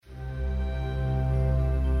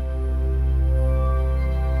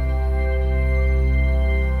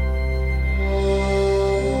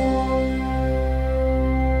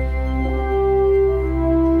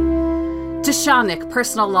Tishonik,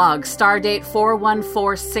 personal log, stardate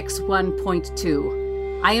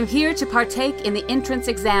 41461.2. I am here to partake in the entrance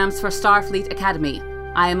exams for Starfleet Academy.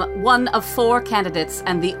 I am one of 4 candidates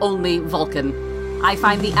and the only Vulcan. I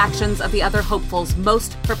find the actions of the other hopefuls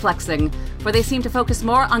most perplexing, for they seem to focus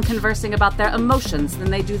more on conversing about their emotions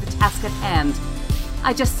than they do the task at hand.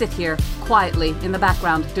 I just sit here, quietly, in the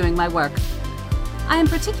background, doing my work. I am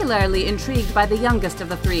particularly intrigued by the youngest of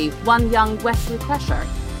the 3, one young Wesley Crusher.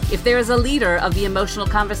 If there is a leader of the emotional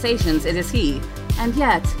conversations, it is he. And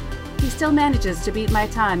yet, he still manages to beat my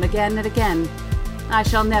time again and again. I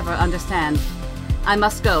shall never understand. I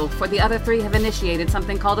must go, for the other 3 have initiated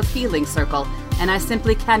something called a feeling circle, and I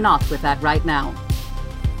simply cannot with that right now.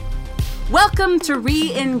 Welcome to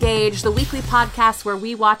Re-Engage, the weekly podcast where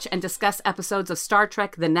we watch and discuss episodes of Star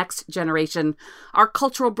Trek: The Next Generation. Our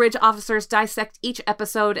cultural bridge officers dissect each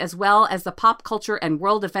episode as well as the pop culture and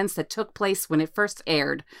world events that took place when it first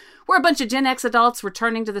aired. We're a bunch of Gen X adults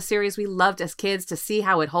returning to the series we loved as kids to see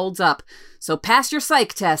how it holds up. So pass your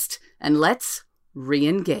psych test and let's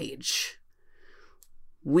re-engage.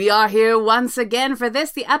 We are here once again for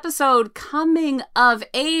the episode, Coming of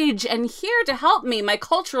Age, and here to help me, my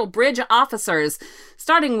cultural bridge officers,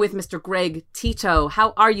 starting with Mr. Greg Tito.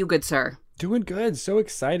 How are you, good sir? Doing good. So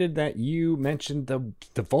excited that you mentioned the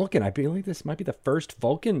Vulcan. I believe this might be the first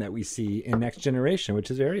Vulcan that we see in Next Generation,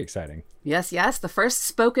 which is very exciting. Yes, the first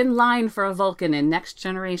spoken line for a Vulcan in Next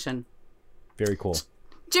Generation. Very cool.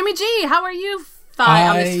 Jimmy G, how are you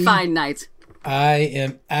on this fine night? I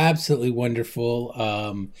am absolutely wonderful.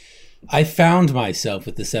 I found myself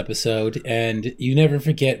with this episode, and you never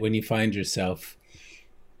forget when you find yourself.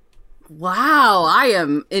 Wow, I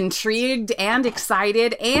am intrigued and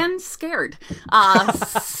excited and scared.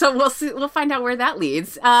 So we'll see. We'll find out where that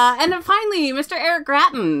leads. And then finally, Mr. Eric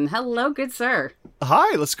Gratton. Hello, good sir.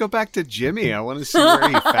 Hi, let's go back to Jimmy. I want to see where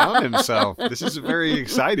he found himself. This is very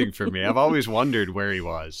exciting for me. I've always wondered where he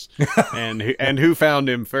was and who found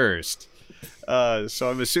him first. So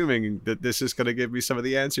I'm assuming that this is going to give me some of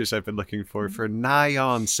the answers I've been looking for nigh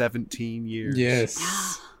on 17 years.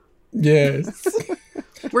 Yes. Yes.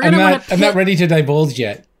 I'm not ready to divulge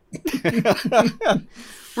yet.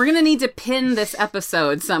 We're going to need to pin this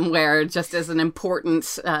episode somewhere just as an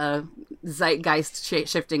important zeitgeist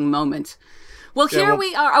shifting moment. Well,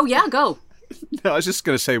 we are. Oh, yeah, go. No, I was just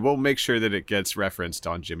going to say, we'll make sure that it gets referenced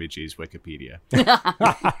on Jimmy G's Wikipedia.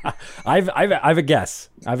 I've a guess.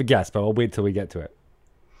 But I'll wait till we get to it.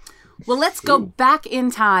 Well, let's go back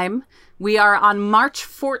in time. We are on March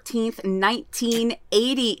 14th,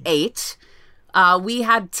 1988. We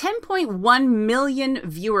had 10.1 million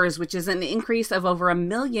viewers, which is an increase of over 1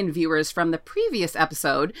 million viewers from the previous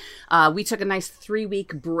episode. We took a nice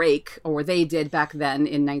 3-week break, or they did back then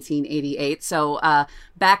in 1988. So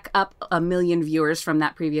back up 1 million viewers from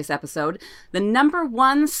that previous episode. The number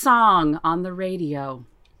 1 song on the radio.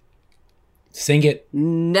 Sing it.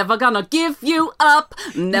 Never gonna give you up.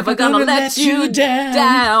 Never gonna let you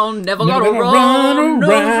down. Never gonna run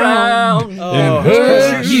around and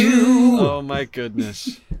hurt you. Oh my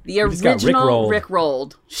goodness. The original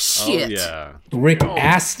Rickrolled. Shit. Oh, yeah. Rick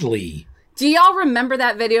Astley. Do y'all remember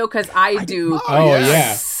that video? Because I do. Oh,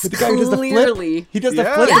 yeah. With the guy who does the flip. He does the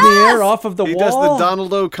flip Yes. in the air off of the wall. He does the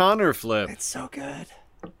Donald O'Connor flip. It's so good.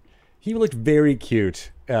 He looked very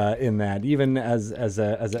cute in that, even as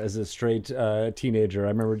a straight teenager. I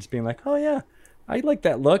remember just being like, "Oh yeah, I like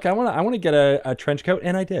that look. I want to get a trench coat,"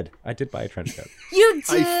 and I did. I did buy a trench coat. You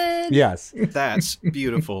did. Yes, that's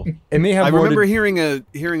beautiful. It may have. I remember hearing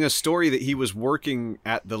a story that he was working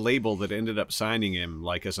at the label that ended up signing him,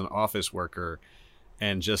 like as an office worker,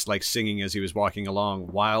 and just like singing as he was walking along,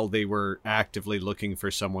 while they were actively looking for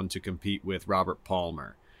someone to compete with Robert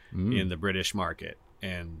Palmer in the British market.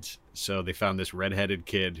 And so they found this redheaded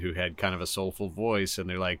kid who had kind of a soulful voice, and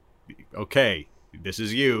they're like, "Okay, this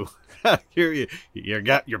is you. you're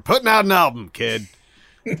putting out an album, kid."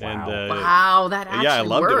 Wow. And, wow, that actually I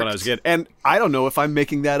loved worked. it when I was a kid. And I don't know if I'm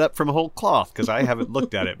making that up from a whole cloth because I haven't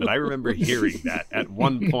looked at it, but I remember hearing that at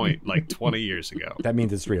one point, like 20 years ago. That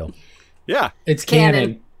means it's real. Yeah, it's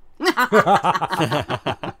canon.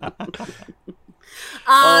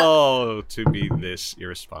 To be this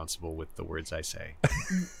irresponsible with the words I say.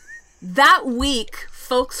 That week,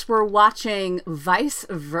 folks were watching Vice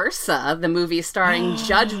Versa, the movie starring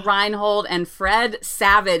Judge Reinhold and Fred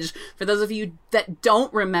Savage. For those of you that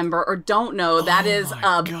don't remember or don't know, that is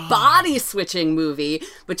a body-switching movie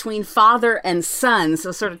between father and son.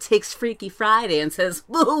 So sort of takes Freaky Friday and says,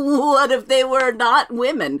 what if they were not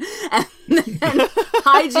women? And then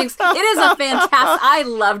hijinks. It is a fantastic... I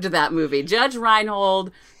loved that movie. Judge Reinhold,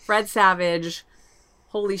 Fred Savage.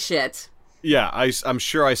 Holy shit. Yeah, I'm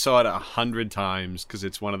sure I saw it 100 times because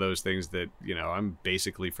it's one of those things that, I'm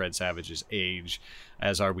basically Fred Savage's age,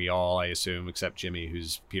 as are we all, I assume, except Jimmy,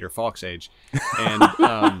 who's Peter Falk's age. And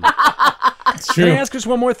It's true. Can I ask just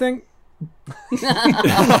one more thing?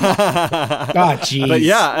 Ah, jeez. But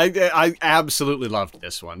yeah, I absolutely loved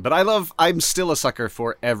this one. But I'm still a sucker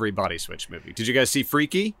for every Body Switch movie. Did you guys see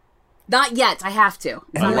Freaky? Not yet. I have to.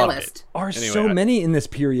 It's I on my loved list. it. Are Anyway, so many in this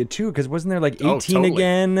period too? Because wasn't there like 18 totally.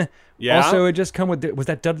 again? Yeah. Also, it just come with was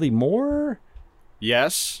that Dudley Moore?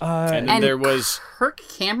 Yes. And then And there was Kirk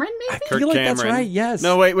Cameron, maybe? I feel like that's right. Yes.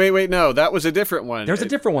 No, wait. No, that was a different one. There's a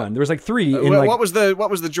different one. There was like 3. In What was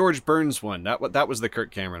the George Burns one? That was the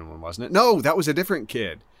Kirk Cameron one, wasn't it? No, that was a different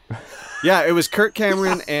kid. Yeah, it was Kirk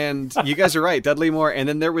Cameron, and you guys are right, Dudley Moore. And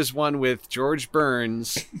then there was one with George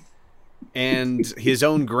Burns and his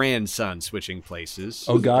own grandson switching places.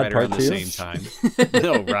 Oh, God, right around part the 2? same time.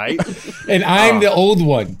 No, right? And I'm the old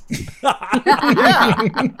one. Yeah.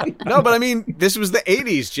 No, but I mean, this was the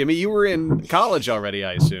 80s, Jimmy. You were in college already,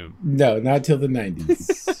 I assume. No, not till the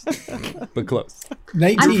 90s. but close.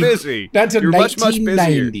 19, You're busy. Not till You're much busier.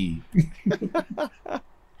 1990.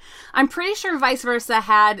 I'm pretty sure Vice Versa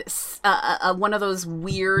had one of those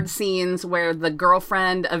weird scenes where the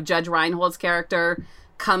girlfriend of Judge Reinhold's character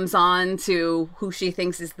comes on to who she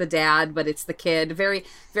thinks is the dad, but it's the kid. Very,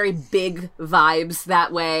 very big vibes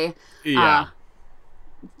that way. Yeah.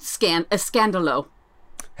 A scandalo.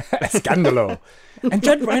 Scandalo. And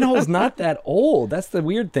Judge Reinhold's not that old. That's the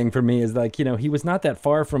weird thing for me is like, he was not that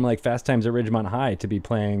far from like Fast Times at Ridgemont High to be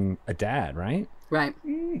playing a dad, right? Right.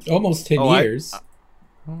 Almost 10 Oh, years.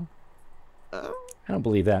 I don't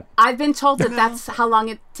believe that. I've been told that that's how long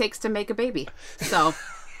it takes to make a baby. So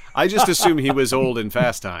I just assume he was old in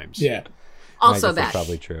Fast Times. Yeah. also I guess that. that's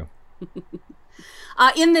probably true.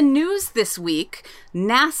 In the news this week,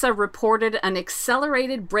 NASA reported an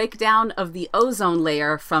accelerated breakdown of the ozone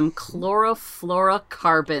layer from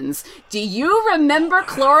chlorofluorocarbons. Do you remember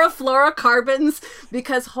chlorofluorocarbons?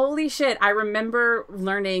 Because holy shit, I remember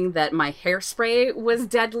learning that my hairspray was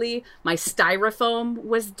deadly, my styrofoam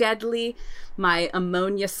was deadly, my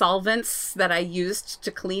ammonia solvents that I used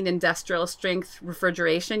to clean industrial strength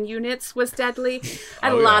refrigeration units was deadly. I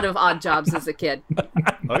had a lot of odd jobs as a kid.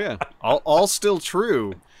 Oh yeah, all still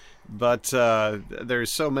true, but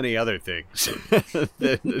there's so many other things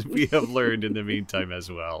that we have learned in the meantime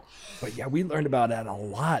as well. But yeah, we learned about that a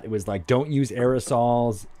lot. It was like, don't use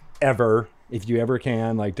aerosols ever if you ever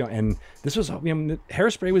can. Like, don't. And this was,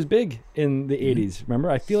 hairspray was big in the 80s.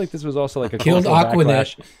 Remember? I feel like this was also like a Killed cultural Aquanet.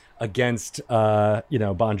 backlash against, Bon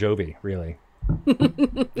Jovi, really.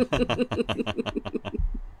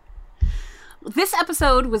 This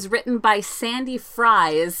episode was written by Sandy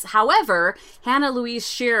Fries. However, Hannah Louise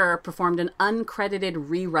Shearer performed an uncredited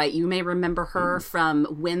rewrite. You may remember her from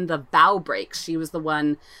When the Bow Breaks. She was the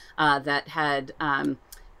one that had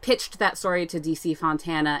pitched that story to DC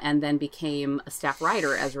Fontana and then became a staff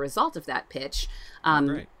writer as a result of that pitch.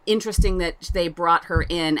 Right. Interesting that they brought her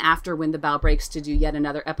in after When the Bow Breaks to do yet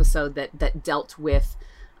another episode that dealt with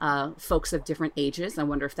folks of different ages. I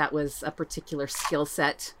wonder if that was a particular skill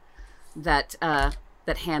set that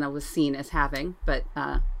Hannah was seen as having, but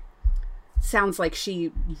sounds like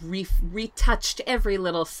she retouched every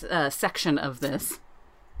little section of this.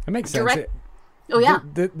 It makes sense. Oh yeah,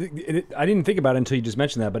 I didn't think about it until you just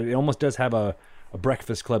mentioned that, but it almost does have a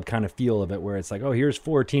Breakfast Club kind of feel of it, where it's like, oh, here's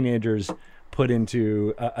 4 teenagers put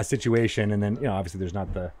into a situation, and then obviously there's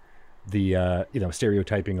not the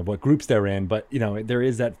stereotyping of what groups they're in, but there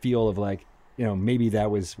is that feel of like maybe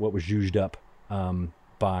that was what was used up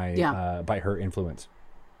by her influence.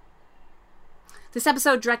 This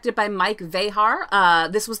episode directed by Mike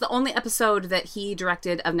Vehar. This was the only episode that he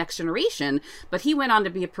directed of Next Generation, but he went on to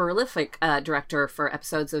be a prolific director for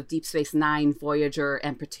episodes of Deep Space Nine, Voyager,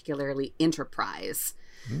 and particularly Enterprise.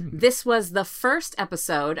 This was the first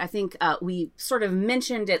episode, I think we sort of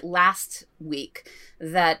mentioned it last week,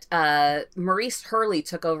 that Maurice Hurley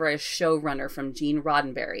took over as showrunner from Gene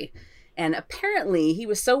Roddenberry. And apparently he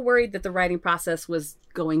was so worried that the writing process was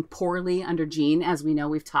going poorly under Gene. As we know,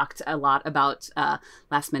 we've talked a lot about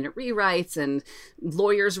last minute rewrites and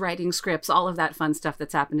lawyers writing scripts, all of that fun stuff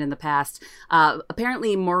that's happened in the past.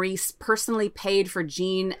 Apparently Maurice personally paid for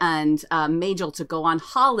Gene and Majel to go on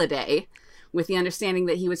holiday with the understanding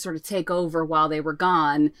that he would sort of take over while they were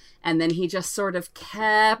gone. And then he just sort of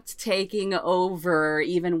kept taking over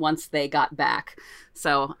even once they got back.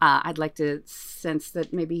 So I'd like to sense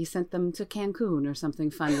that maybe he sent them to Cancun or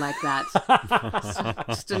something fun like that.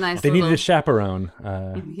 Just a nice They little... needed a chaperone.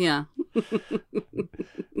 Yeah.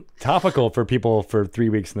 Topical for people for 3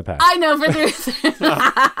 weeks in the past. I know for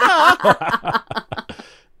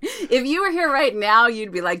If you were here right now,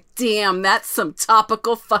 you'd be like, damn, that's some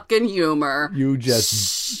topical fucking humor. You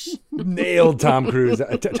just nailed Tom Cruise.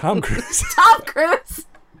 Tom Cruise. Tom Cruise.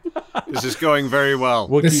 This is going very well.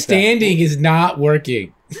 We'll The keep that. standing is not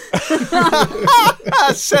working.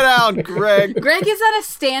 Sit down, Greg. Greg is at a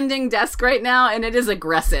standing desk right now, and it is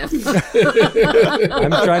aggressive.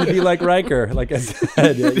 I'm trying to be like Riker. Like I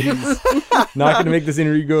said, he's not going to make this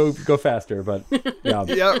interview go faster. But yeah,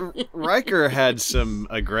 Yeah, Riker had some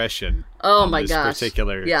aggression. Oh on my this gosh.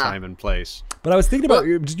 particular Yeah. time and place. But I was thinking about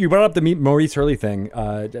you brought up the Maurice Hurley thing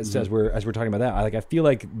as we're talking about that. I feel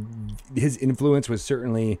like his influence was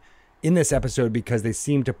certainly in this episode because they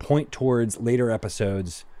seemed to point towards later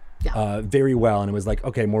episodes very well, and it was like,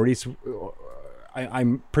 okay, Maurice.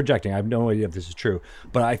 I'm projecting. I have no idea if this is true,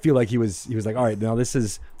 but I feel like he was like, all right, now this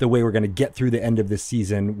is the way we're going to get through the end of this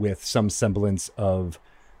season with some semblance of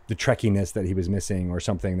the trekkiness that he was missing, or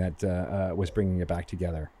something that was bringing it back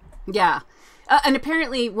together. Yeah. And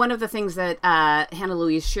apparently one of the things that Hannah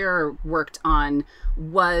Louise Shearer worked on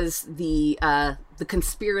was the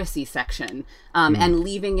conspiracy section, and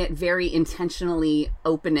leaving it very intentionally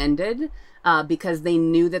open-ended because they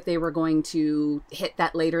knew that they were going to hit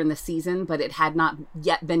that later in the season, but it had not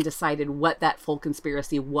yet been decided what that full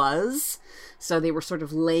conspiracy was. So they were sort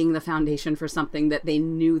of laying the foundation for something that they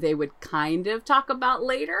knew they would kind of talk about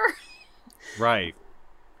later. Right.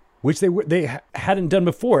 Which they hadn't done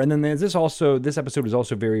before. And then this episode was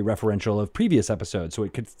also very referential of previous episodes. So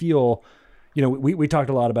it could feel, we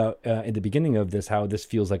talked a lot about in the beginning of this, how this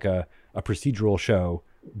feels like a procedural show,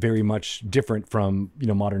 very much different from,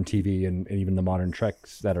 modern TV and even the modern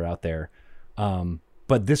Treks that are out there.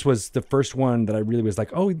 But this was the first one that I really was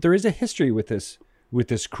like, oh, there is a history with this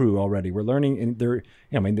crew already. We're learning, and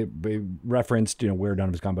they referenced, Where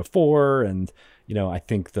None Has Gone Before, and I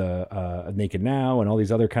think the Naked Now, and all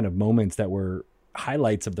these other kind of moments that were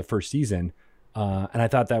highlights of the first season. And I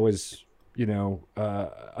thought that was,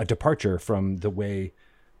 a departure from the way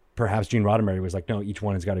perhaps Gene Roddenberry was like, no, each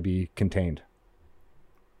one has got to be contained.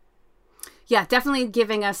 Yeah, definitely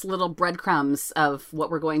giving us little breadcrumbs of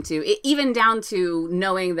what we're going to, even down to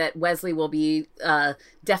knowing that Wesley will be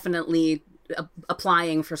definitely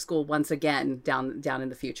applying for school once again down in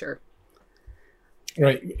the future.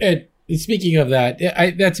 Right. And speaking of that,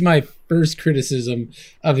 that's my first criticism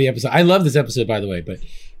of the episode. I love this episode, by the way, but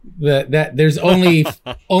that there's only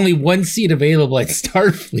one seat available at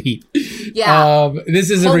Starfleet. Yeah. This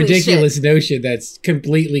is a Holy ridiculous shit. notion that's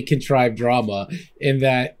completely contrived drama, in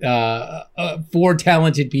that 4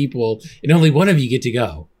 talented people and only one of you get to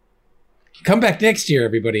go. Come back next year,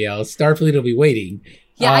 everybody else. Starfleet will be waiting.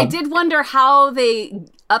 Yeah, I did wonder how they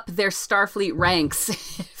up their Starfleet ranks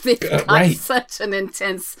if they've got right. such an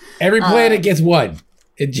intense... Every planet gets one.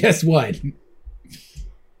 And just one.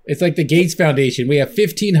 It's like the Gates Foundation. We have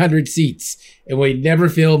 1,500 seats, and we never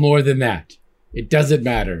fill more than that. It doesn't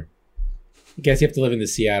matter. I guess you have to live in the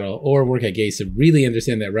Seattle or work at Gates to really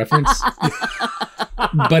understand that reference.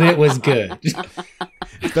 But it was good.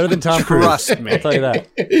 It's better than Tom Cruise. Trust me. I'll tell you that.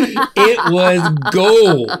 It was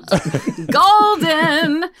gold.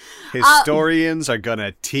 Golden! Historians are going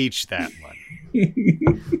to teach that one.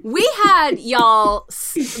 We had, y'all,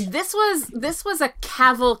 this was a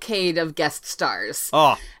cavalcade of guest stars.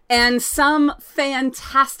 Oh, And some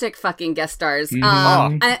fantastic fucking guest stars.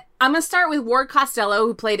 I'm going to start with Ward Costello,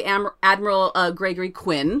 who played Admiral Gregory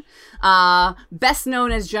Quinn, best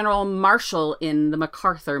known as General Marshall in the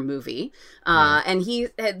MacArthur movie. And he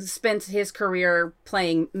had spent his career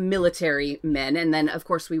playing military men. And then, of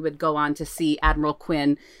course, we would go on to see Admiral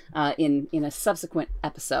Quinn in a subsequent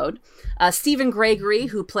episode. Stephen Gregory,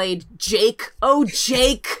 who played Jake. Oh,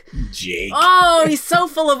 Jake. Jake. Oh, he's so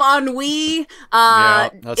full of ennui. yeah,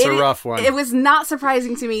 that's a rough one. It was not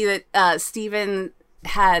surprising to me that Stephen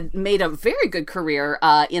had made a very good career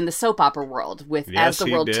in the soap opera world with Yes, As the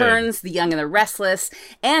he World did. Turns, The Young and the Restless,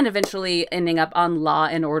 and eventually ending up on Law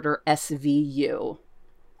and Order SVU.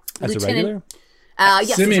 As a regular? Yes, as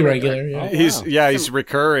a Semi-regular, yeah. He's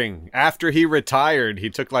recurring. After he retired, he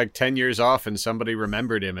took like 10 years off, and somebody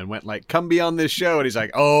remembered him and went like, "Come be on this show." And he's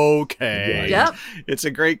like, "Okay, Yep. it's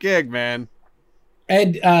a great gig, man."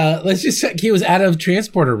 And let's just say he was out of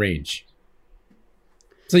transporter range.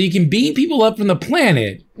 So you can beam people up from the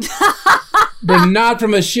planet, but not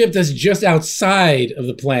from a ship that's just outside of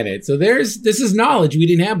the planet. So this is knowledge we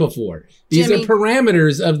didn't have before. These Jimmy. are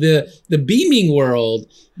parameters of the beaming world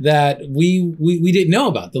that we didn't know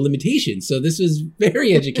about, the limitations. So this was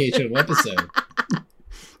very educational episode.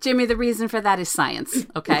 Jimmy, the reason for that is science,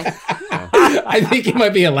 okay? I think it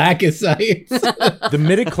might be a lack of science. The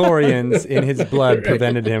midichlorians in his blood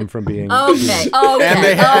prevented him from being. Okay.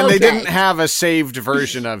 And they didn't have a saved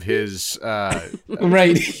version of his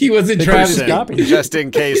Right. He wasn't trapped. couldn't stop him. just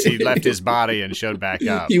in case he left his body and showed back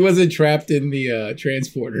up. He wasn't trapped in the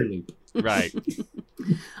transporter loop. Right.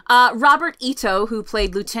 Robert Ito, who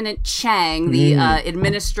played Lieutenant Chang, the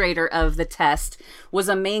administrator of the test, was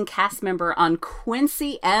a main cast member on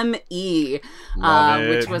Quincy M.E., Love it.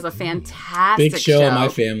 which was a fantastic Big show in my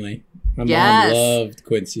family. My Yes. mom loved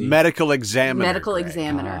Quincy. Medical examiner. Medical Greg.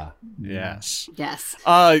 examiner. Yes. Yes.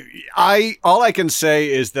 All I can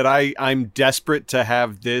say is that I'm desperate to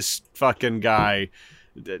have this fucking guy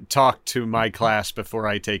talk to my class before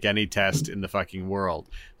I take any test in the fucking world.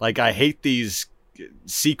 Like, I hate these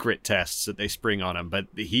secret tests that they spring on him, but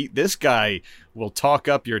this guy will talk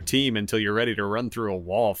up your team until you're ready to run through a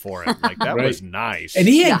wall for him. Like, that Right. was nice. And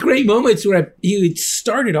he had great moments where he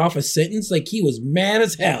started off a sentence like he was mad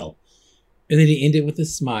as hell. And then he ended with a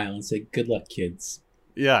smile and said, "Good luck, kids."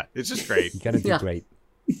 Yeah, it's just great. You gotta do Yeah. great.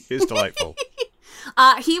 It's delightful.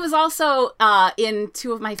 He was also in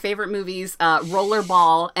two of my favorite movies,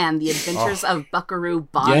 Rollerball and The Adventures of Buckaroo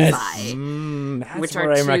Banzai, That's which where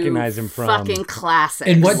are I two recognize him from. fucking classics.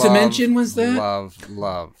 And what Love, dimension was that?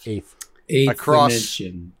 Love. Eighth. Eighth Across-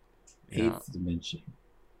 dimension. Eighth dimension.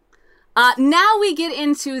 Now we get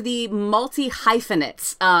into the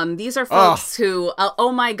multi-hyphenates. These are folks who,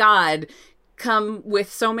 oh my God, come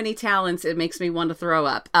with so many talents it makes me want to throw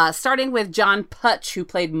up. Starting with John Putch, who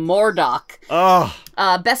played Mordok. Oh,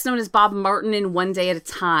 Best known as Bob Martin in One Day at a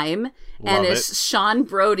Time. And Love as it. Sean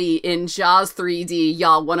Brody in Jaws 3D.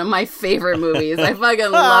 Y'all, one of my favorite movies. I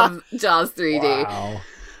fucking love Jaws 3D. Wow.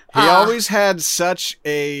 he always had such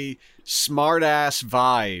a smart-ass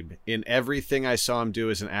vibe in everything I saw him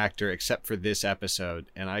do as an actor, except for this episode,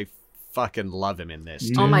 and I fucking love him in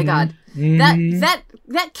this. Oh my God.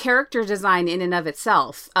 That character design in and of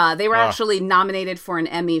itself. They were actually nominated for an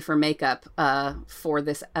Emmy for makeup for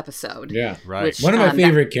this episode. Yeah. Right. Which, One of my that-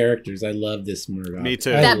 favorite characters. I love this Murdoch. Me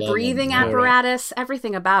too. I That love breathing him. apparatus,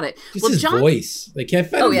 everything about it. Just Well, his John, voice. Like, I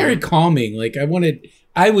found Oh, him yeah. very calming. Like, I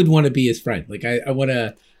would want to be his friend. Like, I want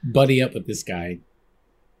to buddy up with this guy.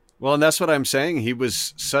 Well, and that's what I'm saying. He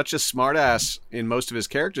was such a smartass in most of his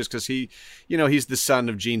characters because he's the son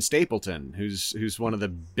of Gene Stapleton, who's one of the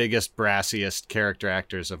biggest, brassiest character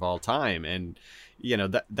actors of all time, and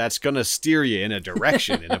that's going to steer you in a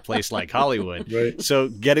direction in a place like Hollywood. Right. So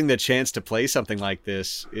getting the chance to play something like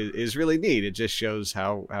this is really neat. It just shows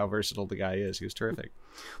how versatile the guy is. He was terrific.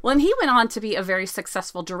 Well, and he went on to be a very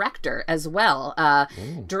successful director as well.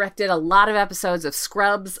 Directed a lot of episodes of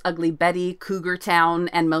Scrubs, Ugly Betty, Cougar Town,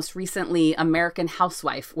 and most recently American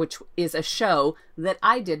Housewife, which is a show that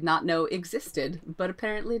I did not know existed, but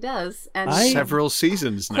apparently does. And Several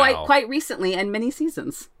seasons now. quite recently, and many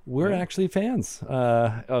seasons. We're actually fans in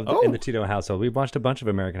the Tito household. We've watched a bunch of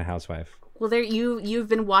American Housewife. Well, there you've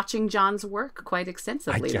been watching John's work quite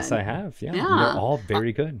extensively. I guess then. I have. Yeah. Yeah. They're all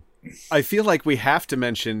very good. I feel like we have to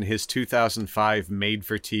mention his 2005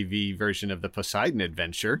 made-for-TV version of the Poseidon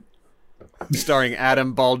Adventure, starring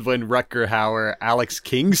Adam Baldwin, Rutger Hauer, Alex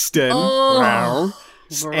Kingston, wow,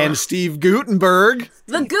 and Steve Guttenberg,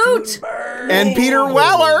 The Goot. and Peter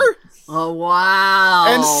Weller, Oh wow.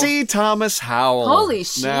 and C. Thomas Howell. Holy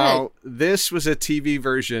shit. Now, this was a TV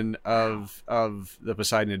version of the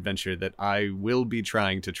Poseidon Adventure that I will be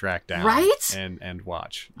trying to track down Right? and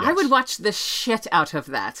watch. I Yes. would watch the shit out of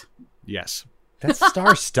that. Yes. That's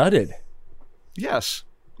star-studded. Yes.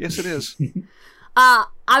 Yes, it is. I'm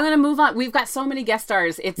gonna move on. We've got so many guest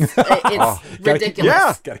stars. It's ridiculous.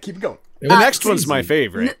 Yeah. Gotta keep it going. The next one's my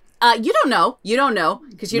favorite. You don't know,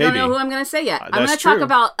 because you don't know Maybe. who I'm gonna say yet. I'm gonna that's talk true.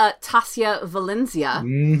 about Tasia Valencia,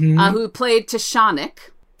 who played Tashanik,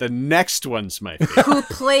 The next one's my favorite. who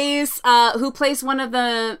plays one of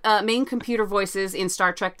the main computer voices in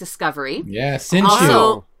Star Trek Discovery. Yeah, Sinchu.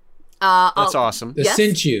 Also, That's awesome. the yes.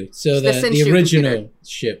 Sinchu. So The the Sinchu original computer.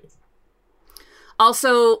 ship.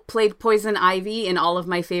 Also played Poison Ivy in all of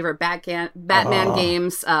my favorite Batman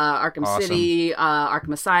games, Arkham Awesome. City,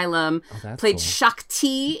 Arkham Asylum. that's Played cool.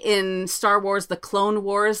 Shakti in Star Wars: The Clone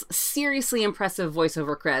Wars. Seriously impressive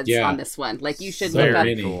voiceover creds Yeah. on this one. Like, you should So look up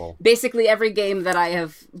many. Cool. basically every game that I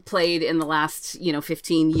have played in the last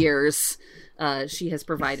 15 years. She has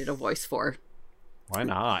provided a voice for. Why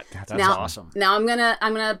not? That's now, awesome. Now I'm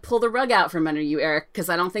gonna pull the rug out from under you, Eric, because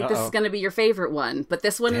I don't think this is gonna be your favorite one. But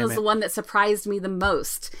this one Damn is it. the one that surprised me the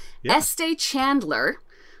most. Yeah. Estee Chandler,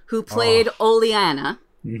 who played Oleana.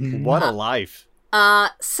 What a life.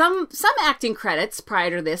 Some acting credits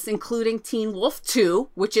prior to this, including Teen Wolf 2,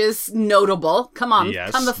 which is notable. Come on,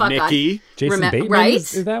 Yes. come the fuck Nikki. on. Jason Bateman right?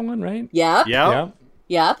 is that one, right? Yep. Yep.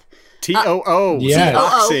 Yep. TOO.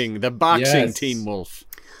 Yes. The boxing Yes. Teen Wolf.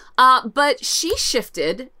 But she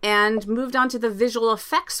shifted and moved on to the visual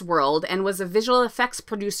effects world and was a visual effects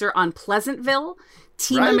producer on Pleasantville,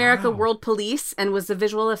 Team Right. America World Police, and was the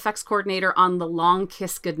visual effects coordinator on The Long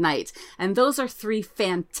Kiss Goodnight. And those are 3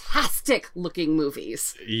 fantastic looking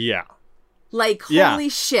movies. Yeah. Like, Yeah. holy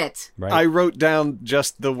shit. Right. I wrote down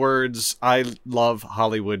just the words "I love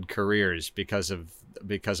Hollywood careers" because of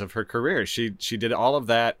her career. She did all of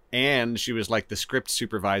that, and she was like the script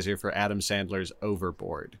supervisor for Adam Sandler's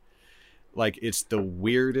Overboard. Like, it's the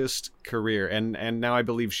weirdest career, and now I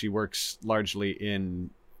believe she works largely in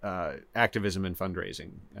activism and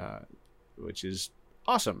fundraising, which is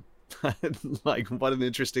awesome. Like, what an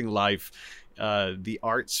interesting life the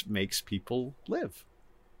arts makes people live.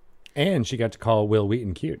 And she got to call Will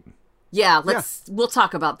Wheaton cute. Yeah, we'll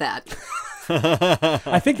talk about that.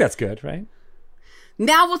 I think that's good, right?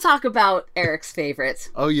 Now we'll talk about Eric's favorite.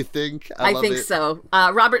 Oh, you think? I think so.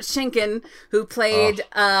 Robert Schinken, who played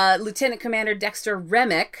Lieutenant Commander Dexter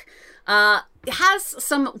Remick, has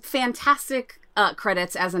some fantastic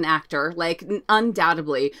credits as an actor, like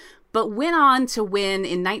undoubtedly, but went on to win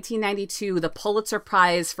in 1992 the Pulitzer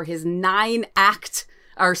Prize for his 9-hour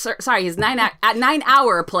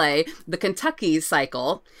play, The Kentucky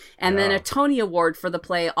Cycle, and then a Tony Award for the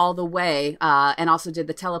play All the Way, and also did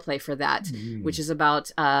the teleplay for that, which is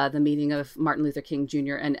about the meeting of Martin Luther King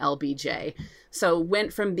Jr. and LBJ. So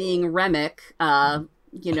went from being Remick, the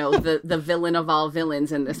villain of all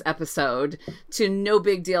villains in this episode, to no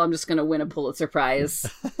big deal, I'm just going to win a Pulitzer Prize.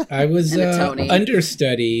 I was And a Tony.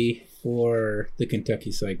 understudy for the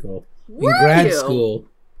Kentucky Cycle Were in grad you? school.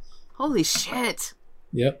 Holy shit.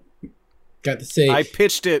 Yep. Got to say, I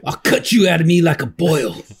pitched it. I'll cut you out of me like a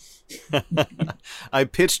boil. I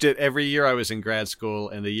pitched it every year I was in grad school,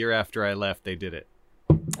 and the year after I left, they did it.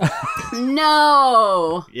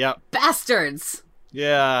 No. Yep. Bastards.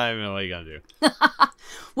 Yeah, I know what you gotta do.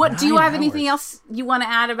 What do you 9 have anything hours. else you want to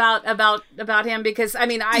add about him? Because I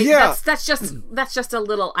mean, Yeah. that's just a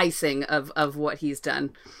little icing of what he's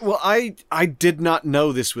done. Well, I did not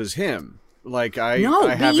know this was him. Like I No,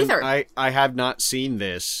 me haven't either. I have not seen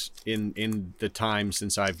this in the time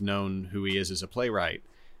since I've known who he is as a playwright.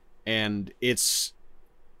 And it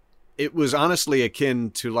was honestly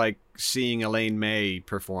akin to like seeing Elaine May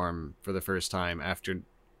perform for the first time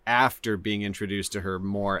after being introduced to her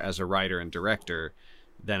more as a writer and director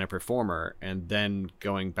than a performer, and then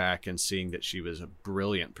going back and seeing that she was a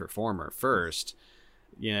brilliant performer first,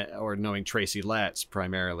 or knowing Tracy Letts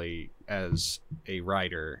primarily as a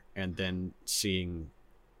writer, and then seeing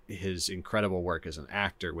his incredible work as an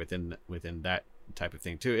actor within that type of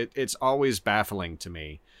thing too. It's always baffling to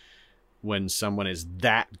me when someone is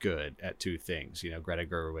that good at two things. Greta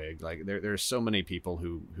Gerwig, like there's so many people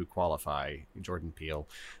who qualify, Jordan Peele,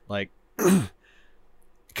 like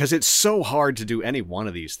because it's so hard to do any one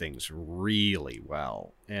of these things really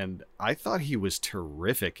well. And I thought he was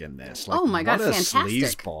terrific in this. Like, Oh my God, what a fantastic.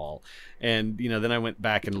 sleazeball. And then I went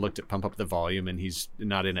back and looked at Pump Up the Volume, and he's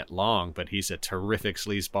not in it long, but he's a terrific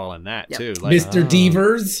sleazeball in that Yep. too. Like, Mr.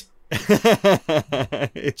 Devers.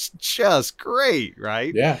 it's just great,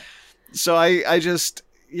 right? Yeah. So I just,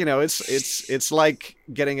 it's like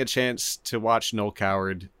getting a chance to watch Noel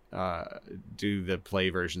Coward do the play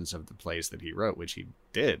versions of the plays that he wrote, which he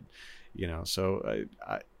did. So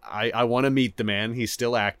I want to meet the man. He's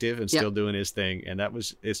still active and still doing his thing, and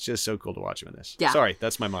it's just so cool to watch him in this. Yeah. Sorry,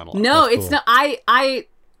 that's my monologue. No, That's it's cool. not. I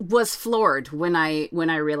was floored when I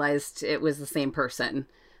realized it was the same person.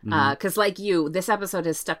 Because like you, this episode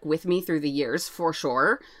has stuck with me through the years for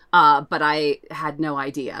sure. But I had no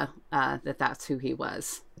idea that that's who he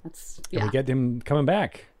was. That's And we get him coming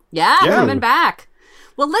back. Yeah, Yeah. coming back.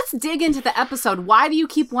 Well, let's dig into the episode. Why do you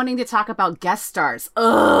keep wanting to talk about guest stars?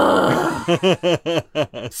 Ugh.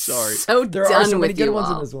 Sorry. So There done are so many with good you ones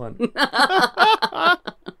all. in this one.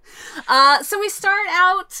 So we start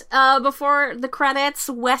out before the credits.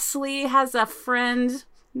 Wesley has a friend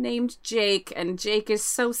named Jake, and Jake is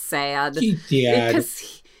so sad Yeah.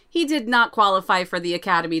 because he did not qualify for the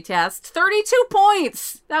Academy test. 32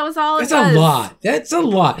 points. That was all That's it was. a lot. That's a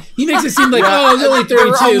lot. He makes it seem like, oh, it's only 32. There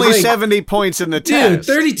were only Like, 70 points in the dude, test.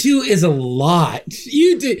 32 is a lot.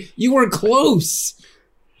 You weren't close.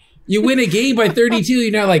 You win a game by 32,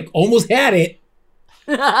 you're not like, almost had it.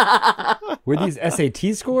 Were these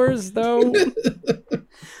SAT scores, though?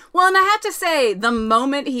 Well, and I have to say, the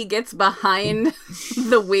moment he gets behind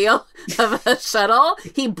the wheel of a shuttle,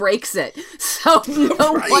 he breaks it. So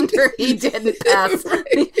no wonder he didn't pass.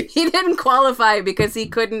 He didn't qualify because he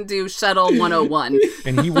couldn't do Shuttle 101.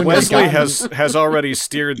 And he wouldn't Wesley have gotten- has already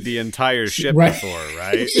steered the entire ship Right. before,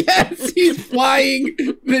 right? Yes, he's flying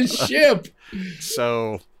the ship.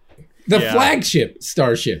 So The Yeah. flagship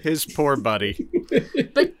starship. his poor buddy.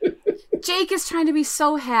 But Jake is trying to be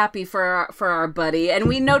so happy for our buddy, and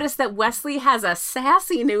we notice that Wesley has a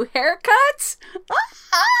sassy new haircut.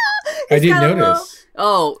 I He's didn't got a little- notice.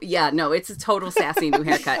 Oh yeah, no, it's a total sassy new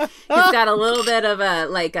haircut. He's got a little bit of a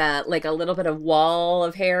little bit of wall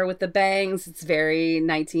of hair with the bangs. It's very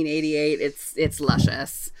 1988. It's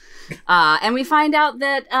luscious. And we find out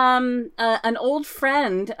that an old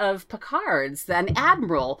friend of Picard's, an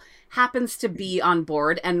admiral, happens to be on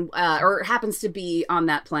board and or happens to be on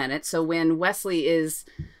that planet. So when Wesley is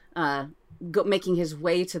making his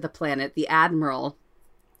way to the planet, the admiral,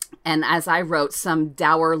 and as I wrote, some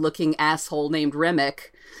dour-looking asshole named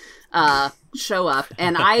Remick show up,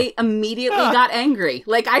 and I immediately got angry.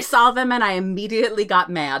 Like, I saw them and I immediately got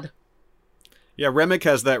mad. Yeah, Remick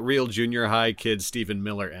has that real junior high kid Stephen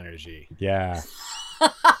Miller energy. Yeah.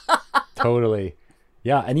 Totally.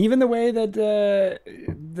 Yeah, and even the way that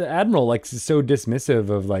the admiral like is so dismissive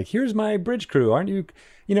of like, here's my bridge crew, aren't you?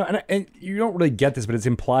 You know, and you don't really get this, but it's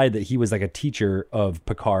implied that he was like a teacher of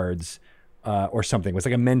Picard's or something. It was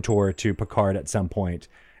like a mentor to Picard at some point.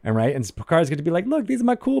 And right, and Picard's going to be like, look, these are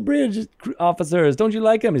my cool bridge officers. Don't you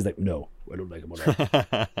like them? He's like, no, I don't like them at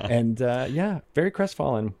all. And yeah, very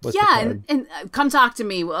crestfallen. Was Yeah, Picard. and come talk to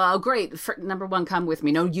me. Oh, great. Number one, come with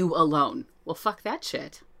me. No, you alone. Well, fuck that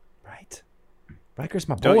shit. Right. Riker's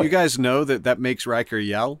my boy. Don't you guys know that makes Riker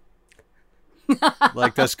yell?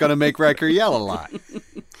 Like, that's going to make Riker yell a lot.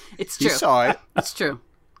 It's He true. saw it. It's true.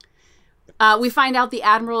 We find out the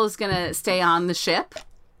admiral is going to stay on the ship,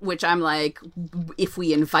 which I'm like, if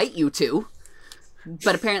we invite you to.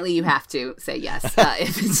 But apparently you have to say yes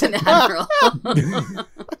if it's an admiral.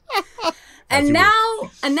 and now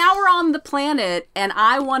we're on the planet, and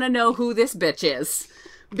I want to know who this bitch is.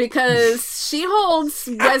 Because she holds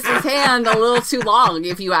Wesley's hand a little too long,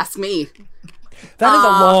 if you ask me. That is a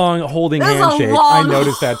long holding That's a handshake. long I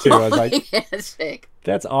noticed that too. I was like, handshake.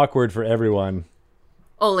 that's awkward for everyone.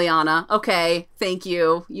 Oh, Liana. Okay, thank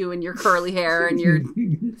you. You and your curly hair and your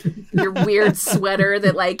weird sweater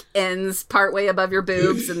that like ends partway above your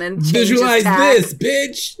boobs and then changes Visualize tack. this,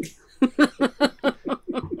 bitch.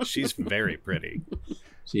 She's very pretty.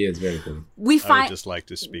 She is very cool. We I would find just like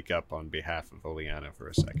to speak up on behalf of Oleana for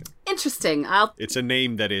a second. interesting. It's a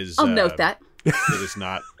name that is... I'll note that. That is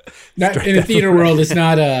not... Not in the theater world. It's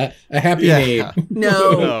not a happy name.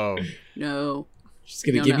 No, No. no. She's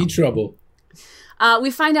gonna No, give no. you trouble.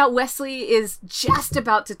 We find out Wesley is just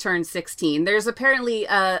about to turn 16. There's apparently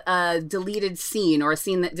a deleted scene or a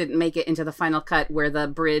scene that didn't make it into the final cut where the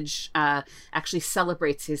bridge actually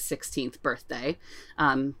celebrates his 16th birthday,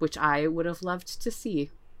 which I would have loved to see.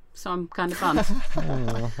 So I'm kind of bummed.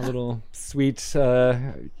 Oh, a little sweet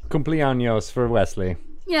cumpleaños for Wesley.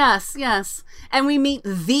 Yes, yes. And we meet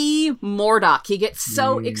the Mordock. He gets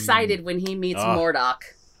so excited when he meets Mordock.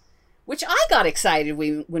 Which I got excited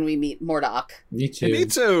when we meet Mordock. Me too. Me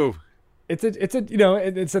too. It's a you know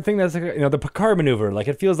it's a thing that's like the Picard maneuver. Like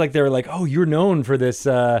it feels like they're like, oh, you're known for this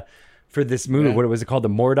move. Yeah. What was it called? The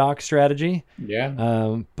Mordock strategy.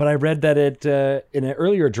 Yeah. But I read that it in an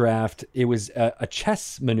earlier draft it was a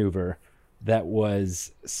chess maneuver that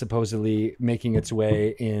was supposedly making its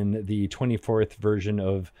way in the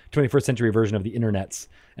 24th century version of the internets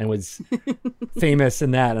and was famous in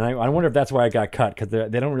that. And I wonder if that's why it got cut, because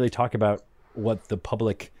they don't really talk about what the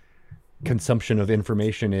public consumption of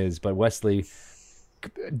information is. But Wesley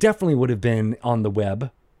definitely would have been on the web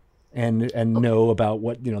and know about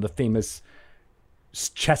what, the famous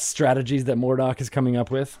chess strategies that Mordock is coming up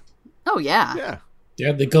with. Oh, yeah. Yeah.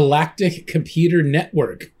 Yeah, the Galactic Computer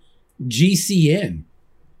Network, GCN.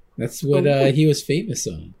 That's what he was famous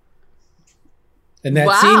on. And that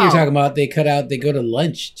scene Wow. you're talking about, they go to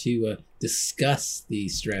lunch to discuss the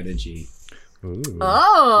strategy Ooh.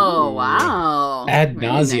 Oh, wow. ad Very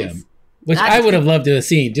nauseum, nice. which That's I would have loved to have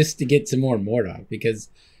seen just to get some more Mordock, because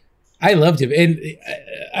I loved him. And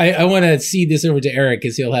I want to see this over to Eric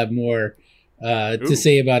because he'll have more to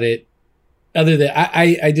say about it. Other than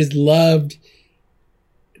I just loved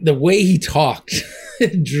the way he talked.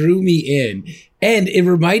 It drew me in, and it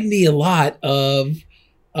reminded me a lot of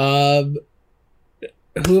who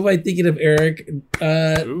am I thinking of, Eric?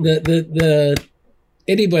 The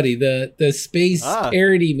space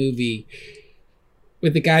parody movie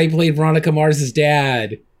with the guy who played Veronica Mars's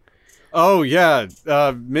dad. Oh yeah,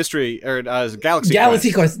 Mystery or Galaxy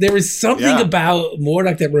Galaxy Quest. Quest. There was something Yeah. about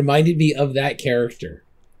Mordok that reminded me of that character.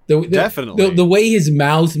 Definitely. The way his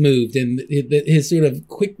mouth moved and his sort of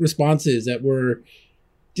quick responses that were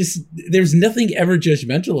just, there's nothing ever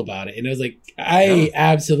judgmental about it. And I was like, I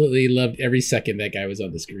absolutely loved every second that guy was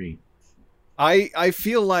on the screen. I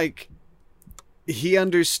feel like he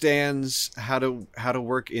understands how to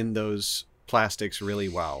work in those plastics really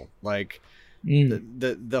well. Like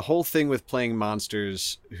the whole thing with playing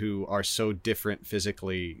monsters who are so different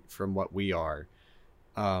physically from what we are,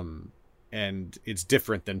 and it's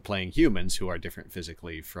different than playing humans who are different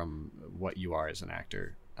physically from what you are as an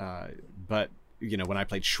actor. But you know, when I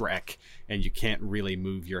played Shrek and you can't really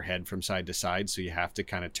move your head from side to side, so you have to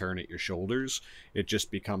kind of turn at your shoulders, it just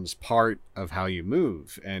becomes part of how you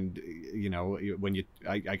move. And you know, when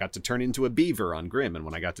I got to turn into a beaver on Grimm, and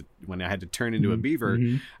when I had to turn into a beaver,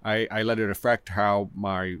 I let it affect how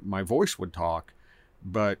my voice would talk,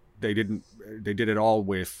 but they did it all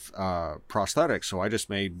with prosthetics. So I just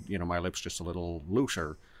made, you know, my lips just a little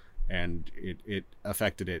looser, and it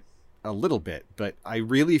affected it a little bit. But I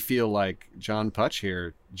really feel like John Putch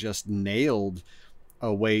here just nailed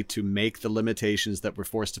a way to make the limitations that were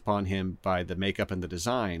forced upon him by the makeup and the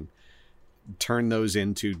design, turn those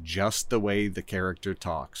into just the way the character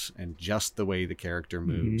talks and just the way the character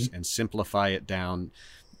moves, and simplify it down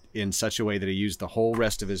in such a way that he used the whole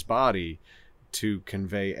rest of his body to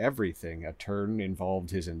convey everything. A turn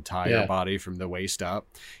involved his entire body from the waist up.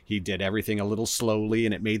 He did everything a little slowly,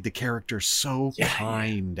 and it made the character so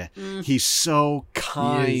kind. He's so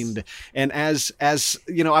kind. And as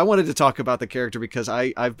you know, I wanted to talk about the character because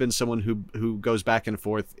I've been someone who goes back and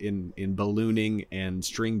forth in ballooning and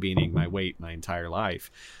string beaning my weight my entire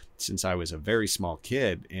life since I was a very small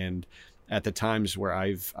kid. And at the times where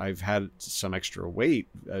I've had some extra weight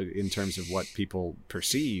in terms of what people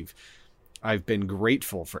perceive, I've been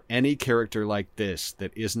grateful for any character like this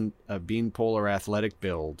that isn't a beanpole or athletic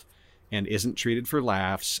build, and isn't treated for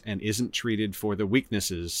laughs, and isn't treated for the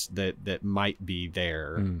weaknesses that might be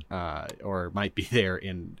there, or might be there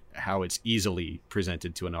in how it's easily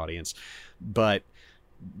presented to an audience, but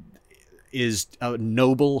is a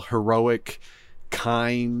noble, heroic,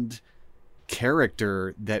 kind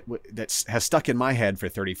character that has stuck in my head for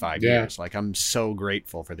 35 years. Like, I'm so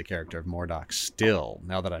grateful for the character of Mordok still,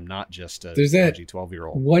 now that I'm not just a pudgy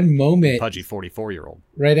 12-year-old. One moment, pudgy 44-year-old.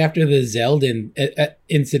 Right after the Zeldin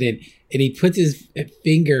incident, and he puts his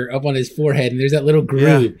finger up on his forehead, and there's that little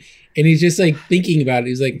groove, and he's just like thinking about it.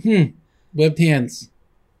 He's like, webbed hands.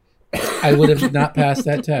 I would have not passed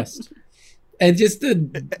that test. And just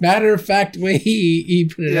the matter-of-fact way he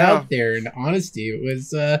put it out there in honesty, it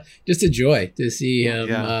was just a joy to see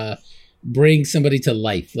him bring somebody to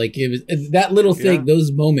life. Like, it was that little thing,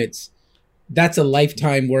 those moments, that's a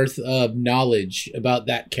lifetime worth of knowledge about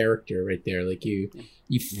that character right there. Like, you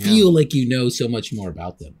feel like you know so much more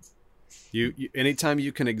about them. You anytime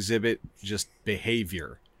you can exhibit just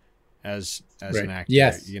behavior as an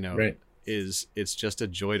actor, it's just a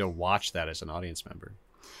joy to watch that as an audience member.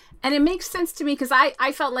 And it makes sense to me because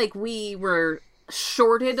I felt like we were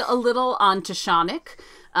shorted a little on Tashanik.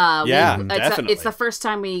 Definitely. It's the first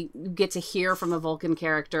time we get to hear from a Vulcan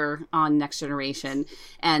character on Next Generation,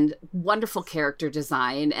 and wonderful character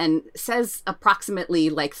design, and says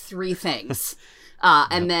approximately like 3 things,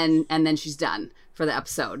 and then she's done for the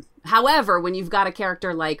episode. However, when you've got a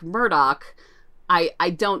character like Murdoch,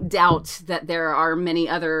 I don't doubt that there are many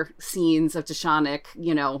other scenes of Tashanik,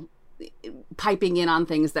 you know, piping in on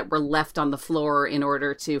things that were left on the floor in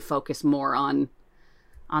order to focus more on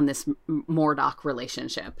this Mordok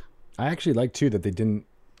relationship. I actually like too that they didn't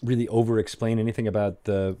really over-explain anything about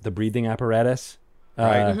the breathing apparatus.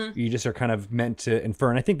 You just are kind of meant to infer,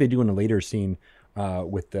 and I think they do in a later scene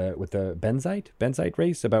with the Benzite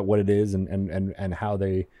race about what it is and how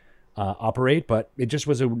they operate. But it just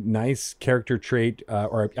was a nice character trait,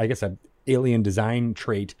 or I guess a alien design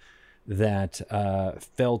trait that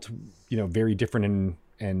felt, you know, very different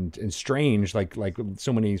and strange, like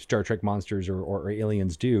so many Star Trek monsters or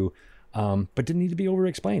aliens do, but didn't need to be over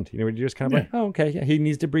explained. You know, you're just kind of like, oh, okay, he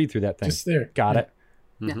needs to breathe through that thing. Just there. Got it.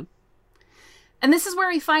 Yeah. And this is where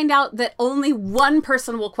we find out that only one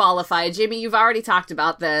person will qualify. Jimmy, you've already talked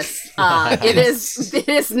about this. It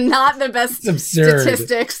is not the best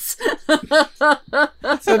statistics.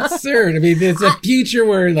 It's absurd. I mean, it's a future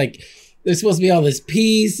where like there's supposed to be all this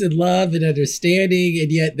peace and love and understanding,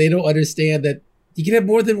 and yet they don't understand that you can have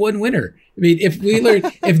more than one winner. I mean, if we learn,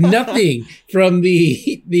 if nothing from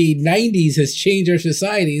the 90s has changed our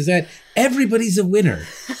society, is that everybody's a winner.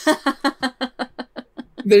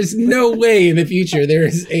 I There's no way in the future there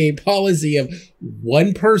is a policy of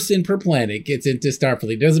one person per planet gets into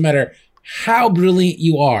Starfleet. It doesn't matter how brilliant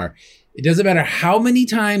you are. It doesn't matter how many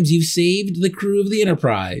times you've saved the crew of the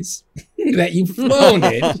Enterprise, that you've flown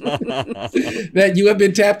it, that you have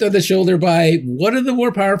been tapped on the shoulder by one of the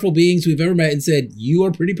more powerful beings we've ever met and said, you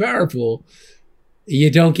are pretty powerful.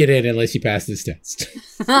 You don't get in unless you pass this test.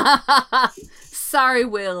 Sorry,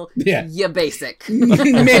 Will. Yeah. You're basic.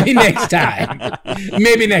 Maybe next time.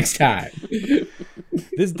 Maybe next time.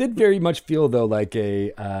 This did very much feel though like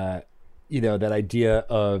a that idea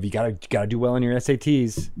of you gotta do well in your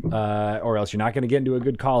SATs, or else you're not gonna get into a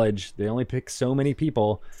good college. They only pick so many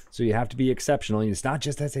people, so you have to be exceptional. And it's not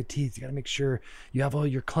just SATs. You gotta make sure you have all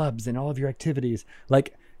your clubs and all of your activities.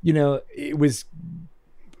 Like, it was,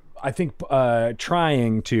 I think,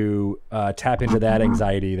 trying to tap into that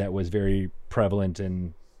anxiety that was very prevalent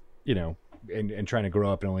in, and trying to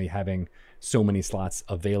grow up and only having so many slots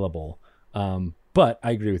available. But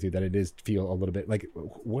I agree with you that it is feel a little bit like,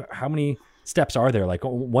 how many steps are there? Like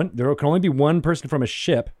there can only be one person from a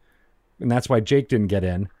ship, and that's why Jake didn't get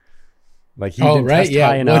in. Like he didn't test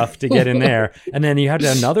high enough to get in there, and then you had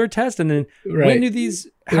another test, and then when do these?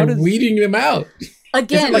 They're weeding them out.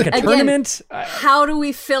 Again, is it like a tournament? How do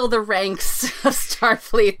we fill the ranks of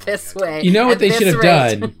Starfleet this way? You know what they should have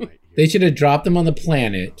done? They should have dropped them on the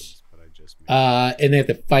planet, and they have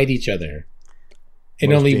to fight each other.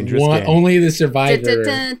 And only the survivor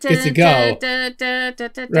gets to go.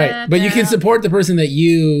 Right. But you can support the person that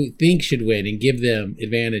you think should win and give them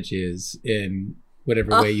advantages in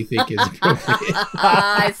whatever way you think is appropriate.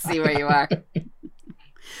 I see where you are.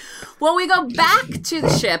 Well, we go back to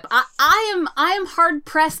the ship. I am hard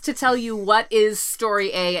pressed to tell you what is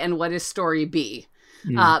story A and what is story B,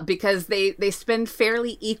 because they spend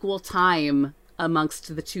fairly equal time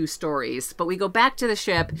amongst the two stories. But we go back to the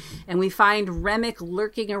ship and we find Remick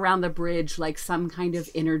lurking around the bridge like some kind of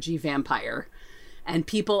energy vampire, and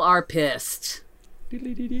people are pissed.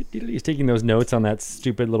 He's taking those notes on that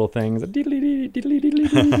stupid little thing. And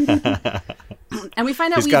we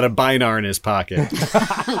find out he's got a binar in his pocket.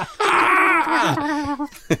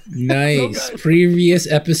 Nice.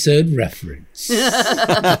 Previous episode reference.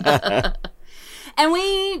 And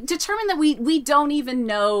we determine that we don't even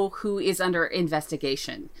know who is under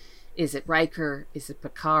investigation. Is it Riker? Is it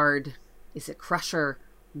Picard? Is it Crusher?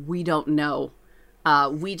 We don't know.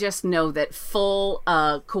 We just know that full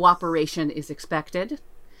cooperation is expected.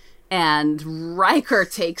 And Riker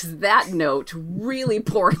takes that note really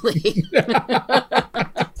poorly.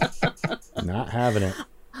 Not having it.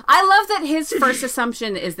 I love that his first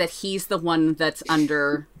assumption is that he's the one that's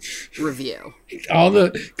under review. All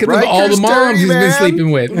the moms he's been sleeping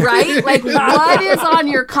with. Right? Like, what is on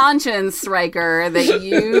your conscience, Riker, that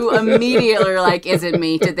you immediately are like, is it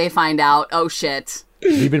me? Did they find out? Oh, shit.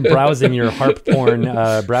 We've been browsing your harp porn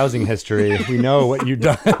browsing history. We know what you've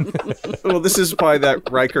done. Well, this is why that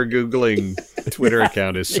Riker Googling Twitter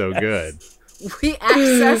account is so good. We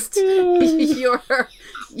accessed your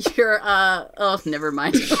oh, never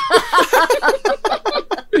mind.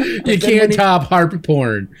 You can't top harp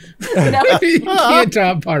porn. No. You can't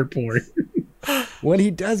top harp porn. When he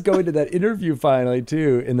does go into that interview finally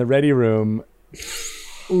too in the ready room,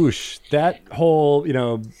 oosh, that whole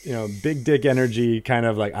big dick energy kind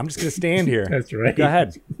of like, I'm just gonna stand here. That's right. Go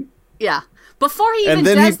ahead. Yeah. Before he even and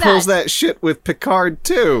then does he pulls that shit with Picard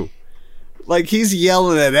too. Like, he's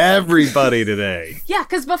yelling at everybody today. Yeah,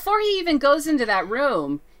 because before he even goes into that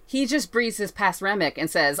room, he just breezes past Remick and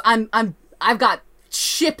says, I've got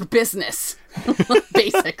ship business,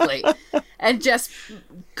 basically. And just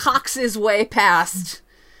cocks his way past,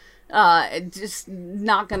 just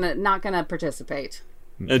not gonna participate.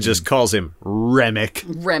 It just calls him Remick.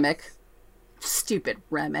 Remick. Stupid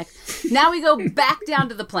Remick. Now we go back down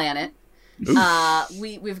to the planet.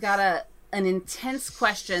 We've got an intense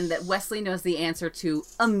question that Wesley knows the answer to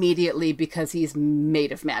immediately because he's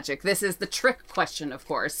made of magic. This is the trick question, of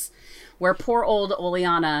course, where poor old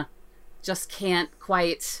Oleana just can't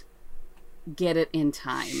quite get it in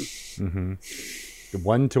time. Mm-hmm. The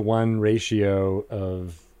 1-to-1 ratio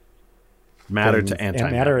of matter to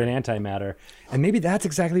antimatter. Matter and antimatter. And maybe that's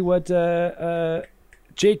exactly what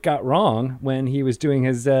Jake got wrong when he was doing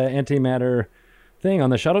his antimatter thing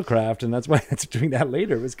on the shuttlecraft, and that's why it's doing that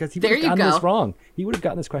later, was because he would have gotten this wrong. He would have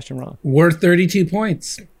gotten this question wrong. Worth 32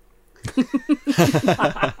 points.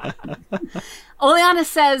 Oleana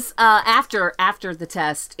says after the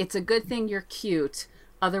test, it's a good thing you're cute,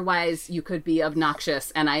 otherwise you could be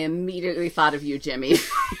obnoxious, and I immediately thought of you, Jimmy.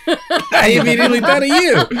 I immediately thought of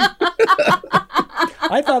you.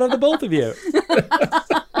 I thought of the both of you.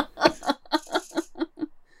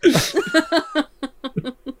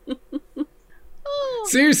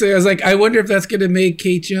 Seriously, I was like, I wonder if that's going to make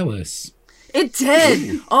Kate jealous. It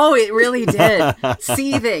did. Oh, it really did.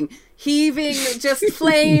 Seething, heaving, just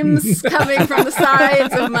flames coming from the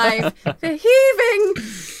sides of my heaving.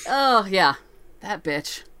 Oh, yeah. That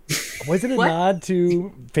bitch. Was it a nod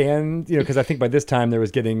to fan? Because I think by this time there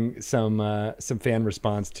was getting some fan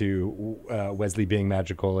response to Wesley being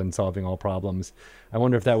magical and solving all problems. I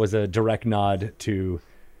wonder if that was a direct nod to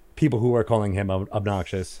people who are calling him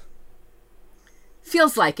obnoxious.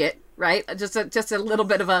 Feels like it, right? Just a little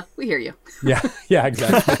bit of a, we hear you. Yeah,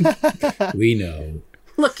 exactly. We know.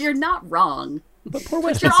 Look, you're not wrong. But poor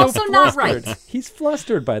Wesley's you're so also not flustered. right. He's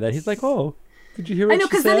flustered by that. He's like, oh, did you hear what I know, she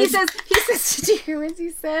because then he said? says, did you hear what he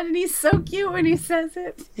said? And he's so cute when he says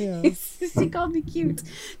it. Yeah. He called me cute.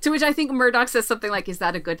 To which I think Murdoch says something like, is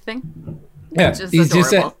that a good thing? Yeah, Which is he's just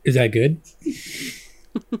said, adorable. is that good?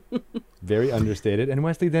 Very understated. And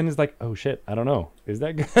Wesley then is like, oh shit, I don't know. Is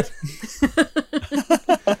that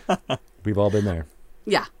good? We've all been there.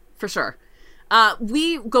 Yeah, for sure.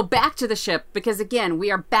 We go back to the ship because, again,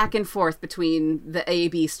 we are back and forth between the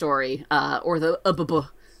A-B story or the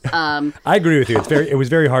I agree with you. It was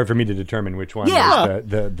very hard for me to determine which one Yeah. was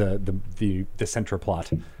the central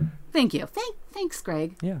plot. Thank you. Thanks,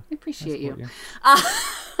 Greg. Yeah, I appreciate you.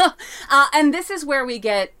 yeah. And this is where we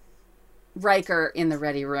get Riker in the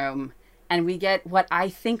ready room, and we get what I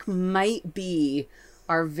think might be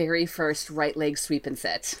our very first right leg sweep and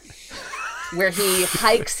set, where he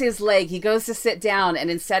hikes his leg. He goes to sit down, and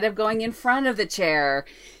instead of going in front of the chair,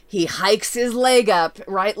 he hikes his leg up,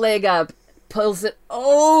 right leg up, pulls it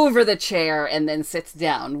over the chair, and then sits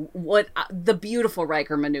down. What the beautiful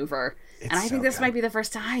Riker maneuver. And I think this might be the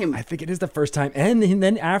first time. I think it is the first time. And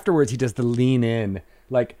then afterwards, he does the lean in,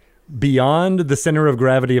 like beyond the center of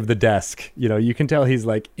gravity of the desk. You can tell he's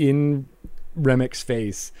like in Remek's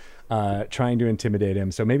face, trying to intimidate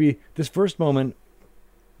him. So maybe this first moment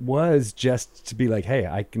was just to be like, hey,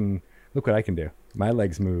 look what I can do. My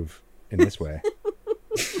legs move in this way.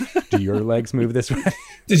 Do your legs move this way?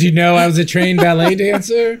 Did you know I was a trained ballet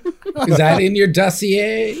dancer? Is that in your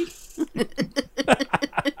dossier?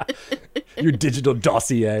 Your digital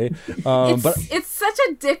dossier. It's such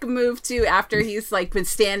a dick move too. After he's like been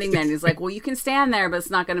standing there, and he's like, "Well, you can stand there, but it's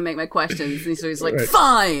not going to make my questions." And so he's like, Right.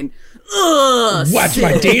 "Fine, Watch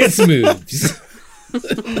my dance moves.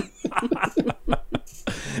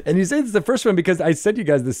 And you say it's the first one because I sent you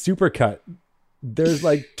guys the supercut. There's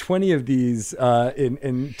like 20 of these in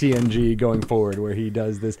TNG going forward where he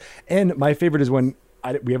does this. And my favorite is when,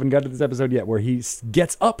 we haven't got to this episode yet, where he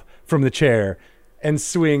gets up from the chair and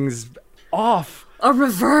swings off. A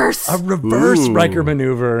reverse Ooh. Riker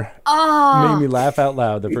maneuver. Made me laugh out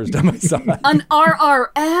loud the first time I saw it. an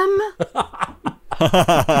RRM."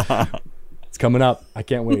 It's coming up. I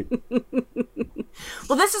can't wait.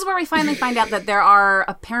 Well, this is where we finally find out that there are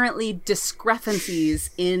apparently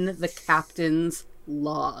discrepancies in the captain's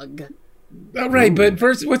log. All right, but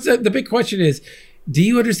first, what's the big question is, do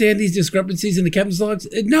you understand these discrepancies in the captain's logs?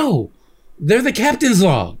 No, they're the captain's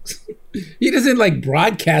logs. He doesn't like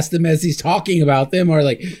broadcast them as he's talking about them or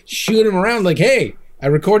like shoot them around like, hey, I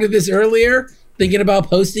recorded this earlier, thinking about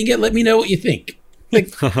posting it. Let me know what you think. Like,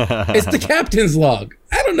 it's the captain's log.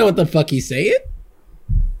 I don't know what the fuck he's saying.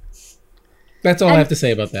 That's all I have to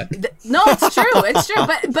say about that. No, it's true. It's true.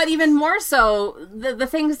 But even more so, the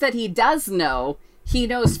things that he does know, he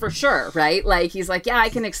knows for sure, right? Like, he's like, yeah, I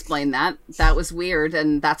can explain that. That was weird,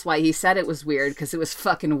 and that's why he said it was weird, because it was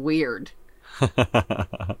fucking weird.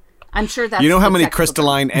 I'm sure that's... You know how the many technical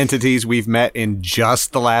crystalline entities we've met in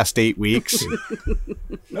just the last 8 weeks?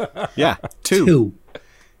 Yeah, 2. Two.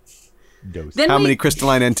 Dose. Then How we- many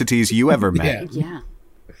crystalline entities you ever met? Yeah.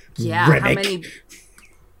 Yeah. Remick.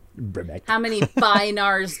 Remek. How many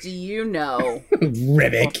binars do you know,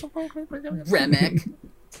 Remick. Remick?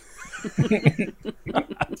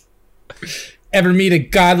 Ever meet a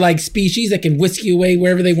godlike species that can whisk you away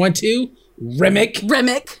wherever they want to? Remick.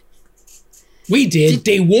 Remick. We did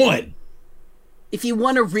day one. If you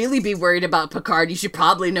want to really be worried about Picard, you should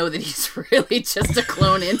probably know that he's really just a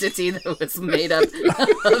clone entity that was made up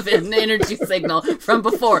of an energy signal from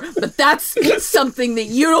before. But that's something that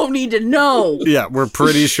you don't need to know. Yeah, we're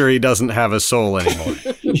pretty sure he doesn't have a soul anymore.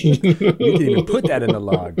 You didn't even put that in the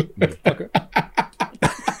log, motherfucker.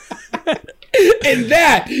 And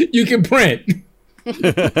that you can print. But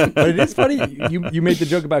it is funny. You made the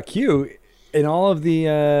joke about Q. In all of the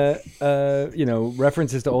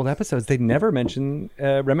references to old episodes, they never mention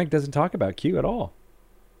Remick doesn't talk about Q at all.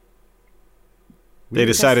 They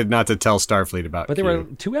decided not to tell Starfleet about But there Q.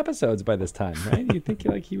 were 2 episodes by this time, right? You'd think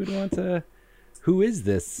like he would want to. Who is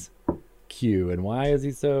this Q, and why is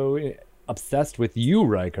he so obsessed with you,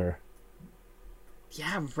 Riker?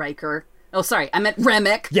 Yeah, Riker. Oh, sorry, I meant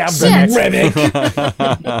Remick. Yeah, Shit. Remick.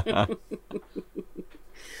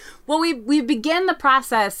 Well, we begin the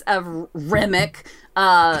process of Remick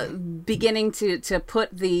beginning to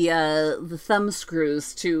put the thumb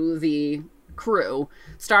screws to the crew,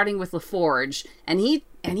 starting with LaForge, and he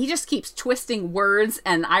just keeps twisting words,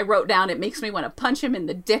 and I wrote down, it makes me want to punch him in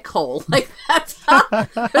the dick hole. Like, that's how I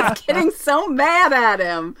was getting so mad at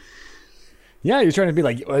him. Yeah, he's trying to be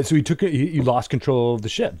like, so he lost control of the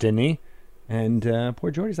ship, didn't he? And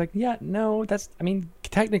poor Geordi's like, yeah, no,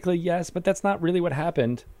 technically yes, but that's not really what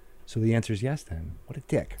happened. So the answer is yes then. What a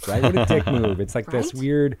dick, right? What a dick move. It's like this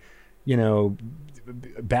weird,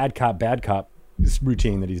 bad cop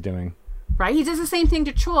routine that he's doing. Right? He does the same thing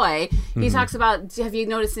to Troy. He talks about, have you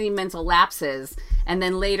noticed any mental lapses? And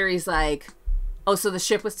then later he's like, oh, so the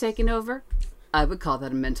ship was taken over? I would call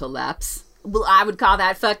that a mental lapse. Well, I would call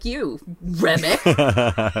that fuck you, Remick.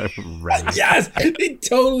 Right. Yes! They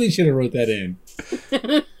totally should have wrote that in.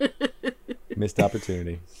 Missed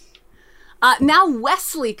opportunity. Now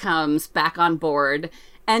Wesley comes back on board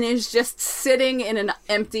and is just sitting in an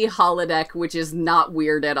empty holodeck, which is not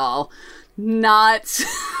weird at all. Not just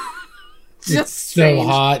It's strange. so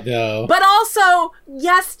hot, though. But also,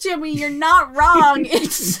 yes, Jimmy, you're not wrong.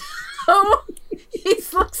 It's so... He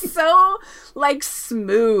looks so, like,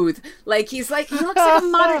 smooth. Like, he looks like a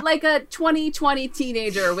modern, like a 2020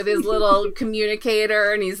 teenager with his little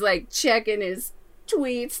communicator, and he's, like, checking his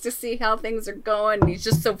tweets to see how things are going, and he's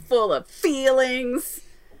just so full of feelings.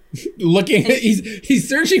 He's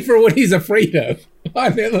searching for what he's afraid of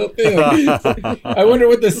on that little thing. I wonder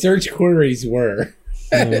what the search queries were.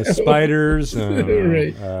 Spiders,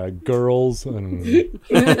 Right. girls. I don't know.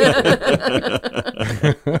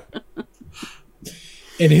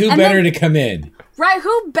 And who better to come in? Right,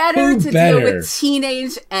 who better to deal with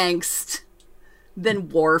teenage angst than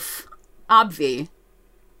Worf? Obvi.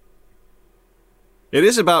 It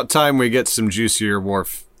is about time we get some juicier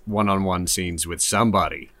Worf one-on-one scenes with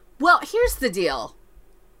somebody. Well, here's the deal.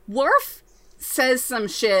 Worf says some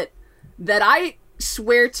shit that I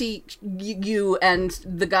swear to you and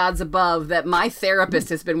the gods above that my therapist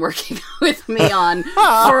has been working with me on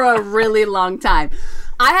for a really long time.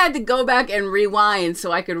 I had to go back and rewind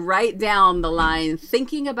so I could write down the line,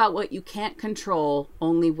 thinking about what you can't control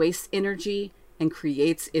only wastes energy and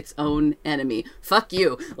creates its own enemy. Fuck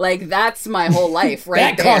you. Like, that's my whole life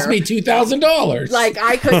right That cost me $2,000. Like,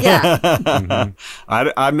 I could, yeah. Mm-hmm.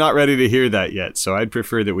 I'm not ready to hear that yet, so I'd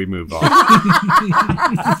prefer that we move on.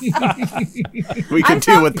 We can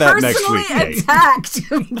deal with that next week, Kate. Attacked.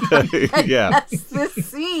 Yeah. That's the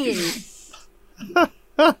scene.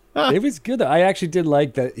 It was good though. I actually did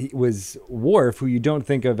like that he was Worf, who you don't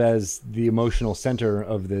think of as the emotional center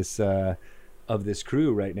of this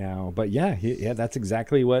crew right now. But yeah, that's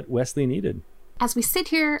exactly what Wesley needed. As we sit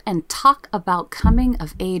here and talk about coming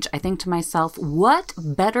of age, I think to myself, what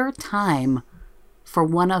better time for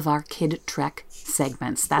one of our Kid Trek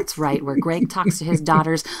segments? That's right, where Greg talks to his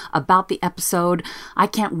daughters about the episode. I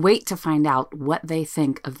can't wait to find out what they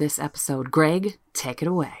think of this episode. Greg, take it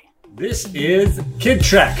away. This is Kid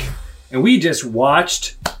Trek, and we just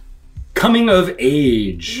watched Coming of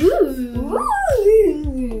Age,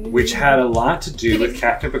 which had a lot to do with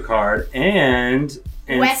Captain Picard and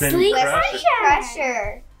Ensign Wesley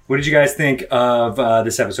Crusher. What did you guys think of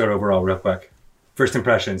this episode overall, real quick? First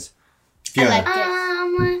impressions. Fiona.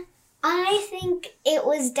 I think it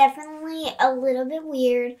was definitely a little bit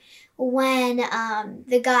weird when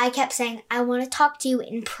the guy kept saying, I want to talk to you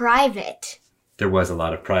in private. There was a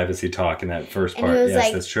lot of privacy talk in that first part. And it was Yes,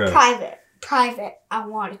 like, that's true. private, I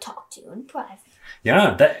want to talk to you in private.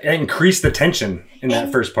 Yeah, that increased the tension in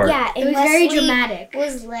that first part. Yeah, It was very dramatic.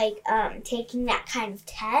 Was like taking that kind of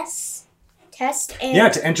test. And Yeah,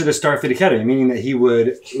 to enter the Starfleet Academy, meaning that he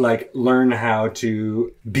would like learn how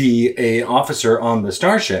to be an officer on the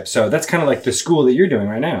starship. So that's kind of like the school that you're doing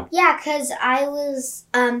right now. Yeah, because I was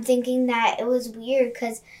thinking that it was weird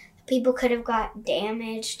because people could have got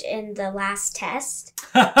damaged in the last test.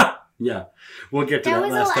 Yeah, we'll get to That that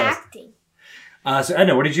was last all test. acting. So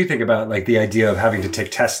Edna, what did you think about like the idea of having to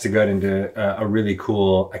take tests to get into a really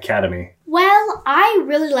cool academy? Well, I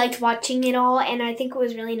really liked watching it all, and I think it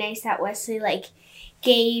was really nice that Wesley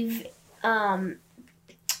gave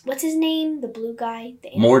what's his name, the blue guy,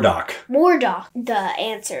 Mordock. Mordock, the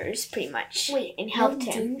answers pretty much, and helped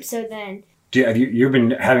him. So then, You've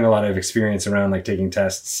been having a lot of experience around like taking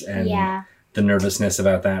tests and the nervousness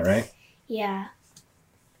about that, right? yeah,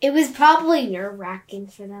 it was probably nerve-wracking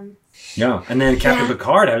for them. Yeah, and then Captain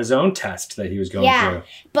Picard had his own test that he was going through.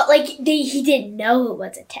 But he didn't know it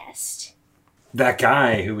was a test. That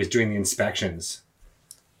guy who was doing the inspections.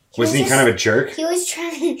 Wasn't he kind of a jerk? He was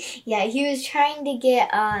trying. Yeah, he was trying to get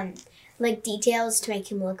like details to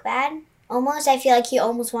make him look bad. Almost, I feel like he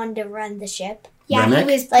almost wanted to run the ship. Yeah, Remick?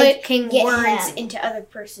 he was Like, putting get words him. into other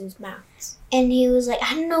person's mouths. And he was like,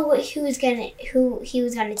 I don't know who he was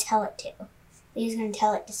gonna tell it to. He was gonna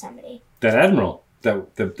tell it to somebody. That admiral, the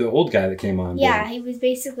old guy that came on. Yeah, he was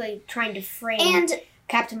basically trying to frame And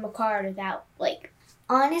Captain Picard without, like...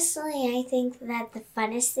 honestly, I think that the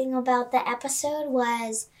funnest thing about the episode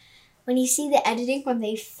was when you see the editing when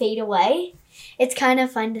they fade away. It's kind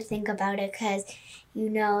of fun to think about it because you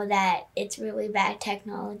know that it's really bad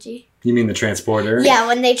technology. You mean the transporter? Yeah,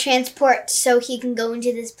 when they transport so he can go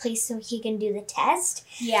into this place so he can do the test.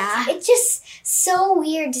 Yeah. It's just so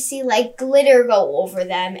weird to see like glitter go over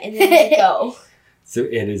them and then they go. So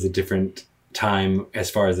it is a different time as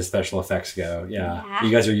far as the special effects go. Yeah. Yeah.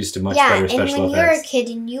 You guys are used to much Yeah, better and special when you're a effects. kid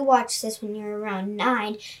and you watched this when you were around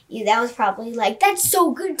 9, that was probably like, that's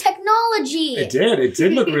so good technology. It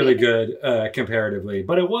did look really good comparatively,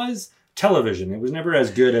 but it was television. It was never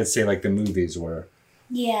as good as, say, like the movies were.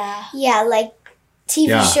 Yeah. Yeah, like TV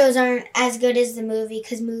Yeah. shows aren't as good as the movie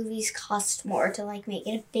because movies cost more to like make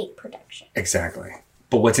it a big production. Exactly.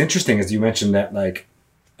 But what's interesting is you mentioned that like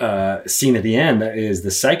scene at the end that is the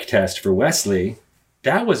psych test for Wesley.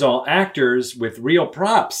 That was all actors with real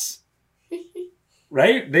props,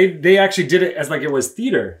 right? They actually did it as like it was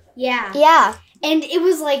theater. Yeah. Yeah. And it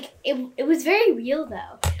was like, it was very real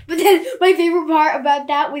though. But then my favorite part about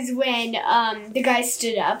that was when the guy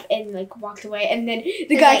stood up and like walked away and then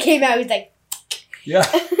the guy like- came out, he was like... Yeah.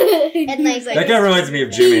 and And, like, That guy reminds me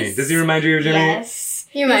of Jimmy. Peace. Does he remind you of Jimmy? Yes.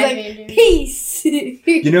 He He was reminds like, me of Jimmy. peace.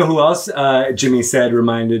 You know who else Jimmy said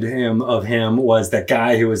reminded him of him was that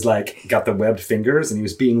guy who was like got the webbed fingers and he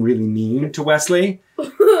was being really mean to Wesley.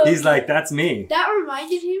 He's like, that's me. That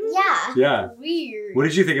reminded him? Yeah. Yeah. Weird. What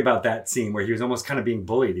did you think about that scene where he was almost kind of being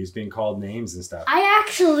bullied? He was being called names and stuff. I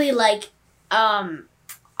actually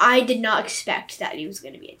I did not expect that it was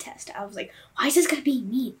going to be a test. I was like, why is this going to be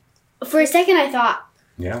mean? For a second, I thought,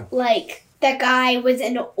 Yeah. like, that guy was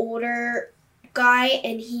an older guy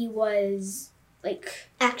and he was, like,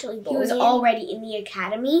 Actually, he was bullying. already in the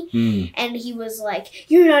academy. Hmm. And he was like,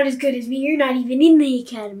 you're not as good as me. You're not even in the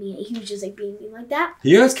academy. And he was just, like, being mean like that.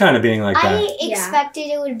 He was kind of being like that. I Yeah. expected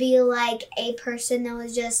it would be like a person that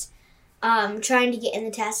was just trying to get in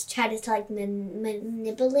the test, try to like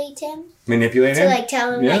manipulate him Manipulate to him? like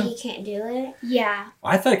tell him Yeah. that he can't do it. Yeah.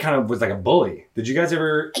 I thought it kind of was like a bully. Did you guys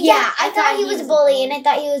ever... Yeah, I thought he was a bully, and I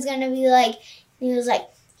thought he was gonna be like,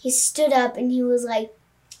 he stood up and he was like,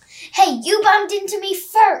 "Hey, you bumped into me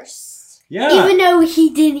first." Yeah. Even though he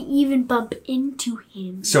didn't even bump into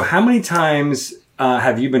him. So how many times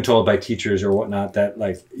have you been told by teachers or whatnot that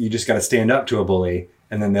like you just got to stand up to a bully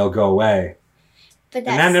and then they'll go away? But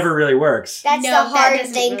And that never really works. That's No, the that hard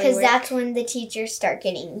doesn't thing really because work. that's when the teachers start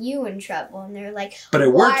getting you in trouble, and they're like, But it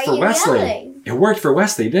 "Why worked are for you Wesley. yelling?" It worked for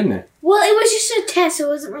Wesley, didn't it? Well, it was just a test, so it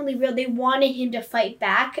wasn't really real. They wanted him to fight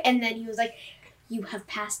back, and then he was like, you have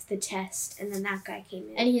passed the test. And then that guy came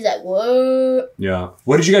in. And he's like, "What?" Yeah.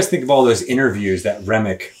 What did you guys think of all those interviews that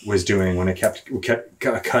Remick was doing when it kept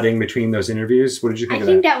cutting between those interviews? What did you think I of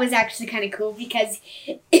think that? that was actually kind of cool because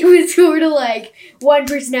it was sort of like one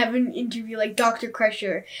person had an interview, like Dr.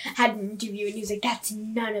 Crusher had an interview, and he was like, that's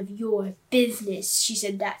none of your business. She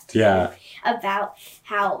said that to Yeah. him about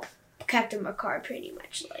how Captain Picard pretty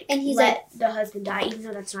much like And he's let the husband die, even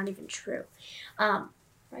though that's not even true.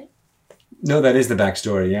 No, that is the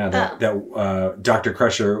backstory. Yeah, Oh. that Dr.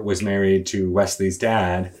 Crusher was married to Wesley's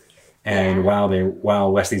dad, and Yeah.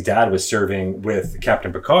 while Wesley's dad was serving with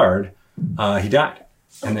Captain Picard, he died,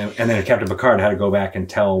 and then Captain Picard had to go back and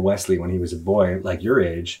tell Wesley when he was a boy, like your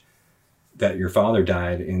age, that your father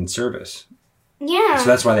died in service. Yeah. So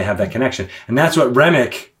that's why they have that connection, and that's what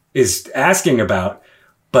Remick is asking about.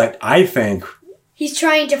 But I think He's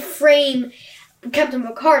trying to frame Captain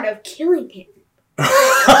Picard of killing him.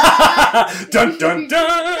 dun dun dun.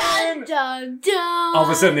 Dun, dun, dun. All of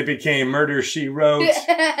a sudden, it became Murder, She Wrote.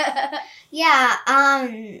 Yeah,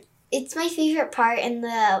 it's my favorite part in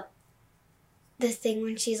the thing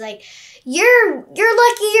when she's like, "You're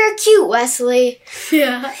lucky you're cute, Wesley."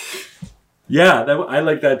 Yeah. Yeah, I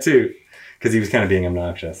like that too, because he was kind of being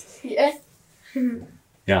obnoxious. Yeah.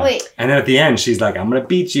 Yeah. Wait. And then at the end, she's like, "I'm gonna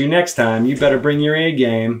beat you next time. You better bring your A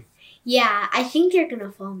game." Yeah, I think they're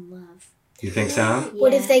gonna fall in love. You think so?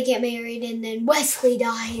 What if Yeah. they get married and then Wesley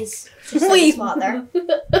dies, just like his father?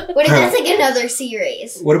 What if that's like another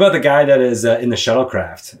series? What about the guy that is in the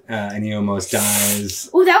shuttlecraft and he almost dies?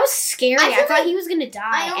 Oh, that was scary. I I, feel thought like he was gonna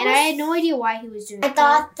die, and I had no idea why he was doing I it.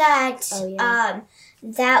 thought that Oh, yeah.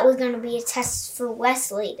 that was gonna be a test for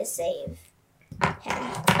Wesley to save.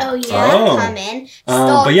 Oh yeah. Oh. come in.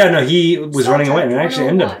 But yeah, no, he was Star running away, and it Trek actually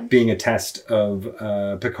ended 101. up being a test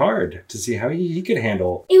of Picard to see how he could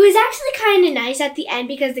handle. It was actually kind of nice at the end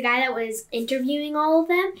because the guy that was interviewing all of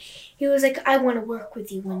them, he was like, I want to work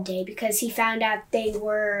with you one day because he found out they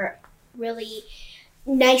were really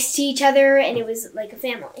nice to each other and it was like a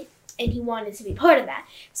family and he wanted to be part of that.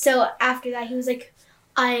 So after that, he was like,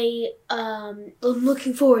 I'm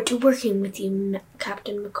looking forward to working with you,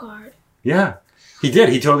 Captain Picard. Yeah, he did.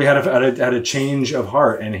 He totally had a change of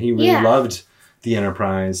heart, and he really Yeah. loved the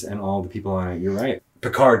Enterprise and all the people on it. You're right.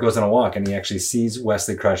 Picard goes on a walk, and he actually sees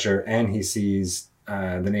Wesley Crusher, and he sees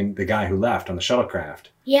the guy who left on the shuttlecraft,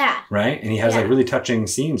 Yeah. right? And he has Yeah. like really touching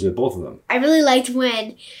scenes with both of them. I really liked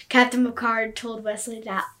when Captain Picard told Wesley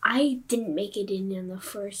that I didn't make it in the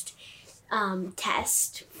first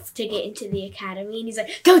test to get into the academy, and he's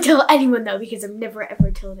like, "Don't tell anyone though, because I've never ever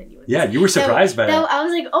told anyone." Yeah, you were surprised by that. I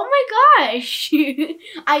was like, "Oh my gosh!"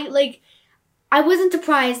 I wasn't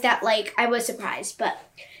surprised that I was surprised, but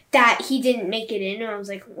that he didn't make it in, and I was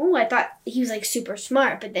like, "Oh, I thought he was super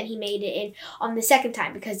smart," but then he made it in on the second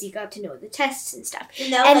time because he got to know the tests and stuff.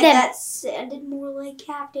 No, And then- that sounded more like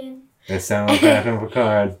Captain. That sounds like Captain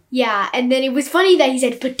Picard. Yeah, and then it was funny that he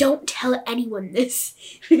said, "But don't tell anyone this."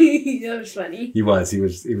 That was funny. He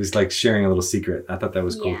was like sharing a little secret. I thought that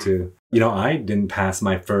was cool Yeah. too. You know, I didn't pass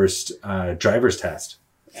my first driver's test.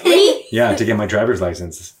 Really? Yeah, to get my driver's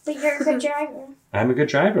license. But you're a good driver. I'm a good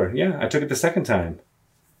driver. Yeah, I took it the second time.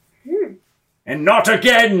 And not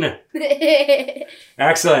again.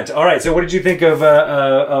 Excellent. All right. So, what did you think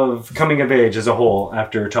of coming of age as a whole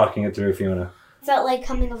after talking it through, Fiona? Felt like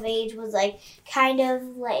coming of age was kind of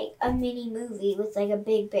like a mini movie with a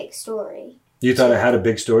big story. You thought it had a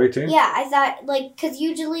big story too? Yeah, I thought because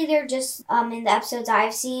usually they're just in the episodes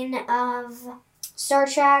I've seen of Star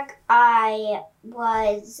Trek, I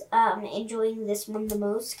was enjoying this one the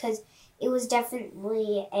most because it was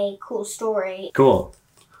definitely a cool story. Cool.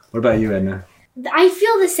 What about you, Edna? I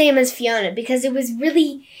feel the same as Fiona because it was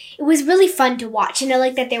really fun to watch, and I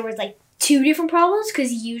like that there was two different problems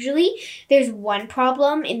because usually there's one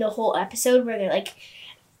problem in the whole episode where they're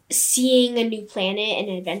seeing a new planet and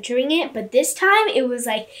adventuring it, but this time it was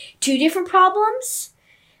two different problems.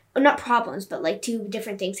 Well, not problems, but two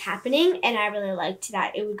different things happening, and I really liked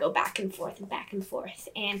that it would go back and forth,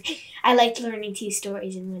 and I liked learning two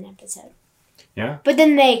stories in one episode. Yeah. But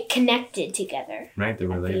then they connected together. Right, they're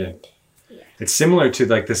at the related. end. It's similar to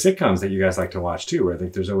the sitcoms that you guys like to watch too, where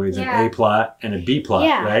there's always Yeah. an A plot and a B plot,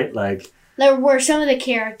 Yeah. right? Where some of the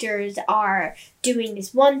characters are doing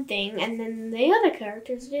this one thing, and then the other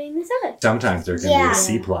characters are doing this other. Sometimes there can be Yeah. a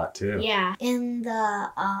C plot too. Yeah. In the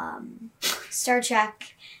Star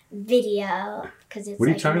Trek video, because it's What are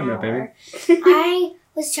you an talking about, baby? hour, I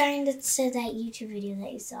was trying to say that YouTube video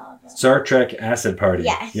that you saw. Star Trek Acid Party.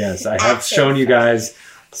 Yeah. Yes, I have Acid shown you Party. guys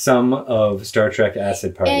some of Star Trek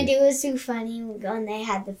Acid Party. And it was so funny when they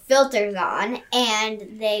had the filters on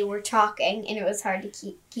and they were talking, and it was hard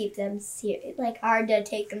to keep them hard to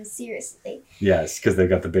take them seriously. Yes, because they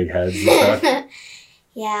got the big heads and stuff.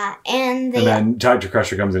 Yeah, and they. And then Dr.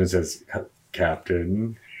 Crusher comes in and says,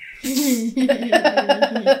 Captain. Here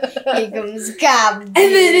comes Captain. And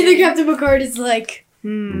then Captain Picard is like,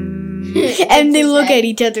 and they look at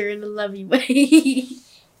each other in a lovey way.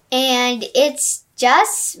 And it's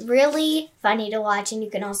just really funny to watch, and you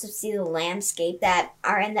can also see the landscape that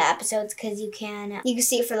are in the episodes because you can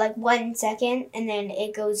see it for 1 second, and then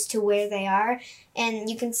it goes to where they are, and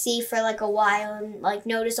you can see for a while and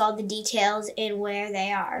notice all the details in where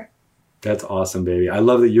they are. That's awesome, baby. I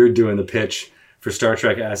love that you're doing the pitch for Star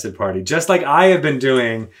Trek Acid Party, just like I have been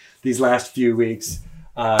doing these last few weeks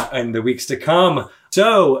and the weeks to come.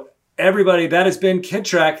 So, everybody, that has been Kid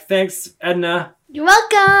Track. Thanks, Edna. You're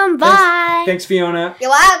welcome. Bye. Thanks, Fiona. You're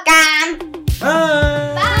welcome!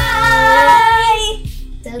 Bye. Bye!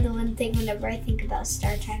 So the one thing whenever I think about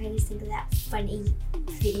Star Trek, I always think of that funny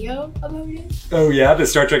video about it. Oh, yeah, the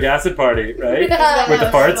Star Trek Acid Party, right? With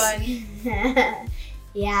the farts?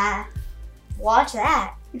 Yeah. Watch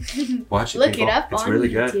that. Watch it, Look people. it up It's on really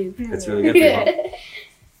good. YouTube. It's really good, people.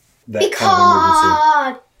 That kind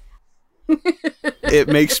of emergency. Because It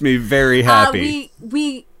makes me very happy.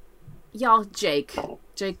 Y'all, Jake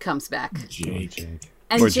comes back. Jake.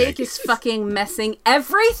 And Poor Jake Jake. is fucking messing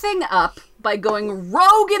everything up by going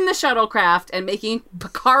rogue in the shuttlecraft and making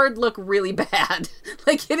Picard look really bad.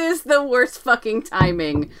 It is the worst fucking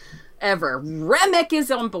timing ever. Remick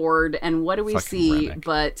is on board, and what do we Fucking see Remick.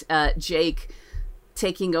 but Jake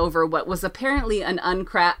taking over what was apparently an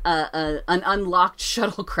unlocked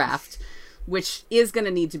shuttlecraft which is going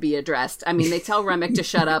to need to be addressed. I mean, they tell Remick to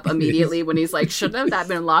shut up immediately when he's like, shouldn't have that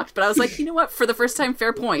been locked? But I was like, you know what? For the first time,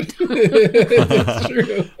 fair point. That's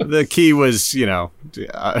true. The key was,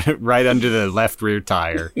 right under the left rear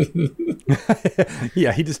tire.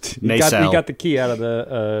 Yeah, he got the key out of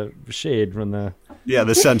the shade from the... Yeah,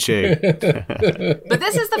 the sunshade. But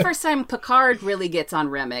this is the first time Picard really gets on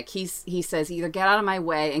Remick. He says, either get out of my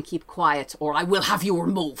way and keep quiet, or I will have you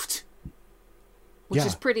removed. Which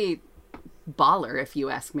is pretty baller, if you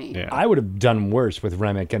ask me. Yeah. I would have done worse with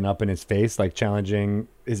Remick getting up in his face, like challenging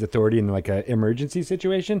his authority in like an emergency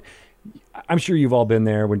situation. I'm sure you've all been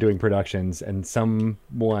there when doing productions and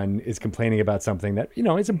someone is complaining about something that,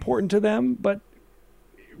 is important to them, but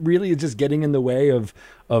really is just getting in the way of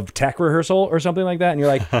tech rehearsal or something like that. And you're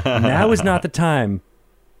like, now is not the time.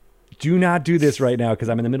 Do not do this right now because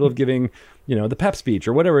I'm in the middle of giving, the pep speech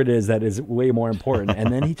or whatever it is that is way more important.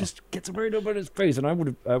 And then he just gets right up in his face, and I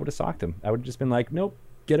would have socked him. I would have just been like, nope,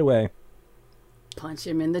 get away. Punch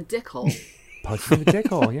him in the dick hole. Punch him in the dick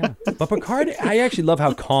hole, yeah. But Picard, I actually love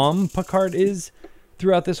how calm Picard is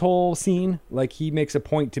throughout this whole scene. Like, he makes a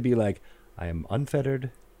point to be like, I am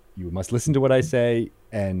unfettered. You must listen to what I say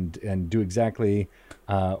and do exactly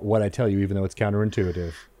what I tell you, even though it's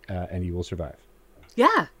counterintuitive, and you will survive.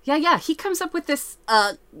 Yeah. He comes up with this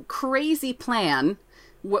crazy plan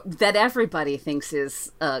that everybody thinks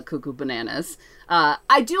is cuckoo bananas.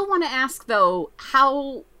 I do want to ask, though,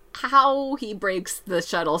 how he breaks the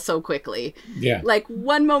shuttle so quickly. Yeah. Like,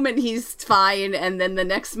 one moment he's fine, and then the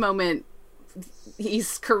next moment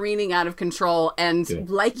he's careening out of control, and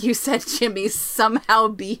like you said, Jimmy, somehow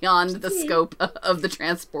beyond the scope of the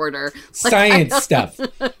transporter. Science stuff.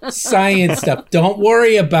 Don't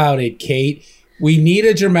worry about it, Kate. We need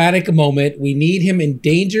a dramatic moment. We need him in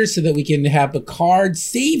danger so that we can have Picard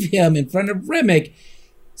save him in front of Remick.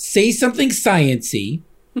 Say something science-y.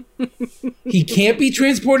 He can't be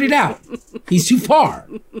transported out. He's too far.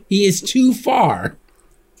 He is too far.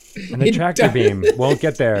 And the tractor beam won't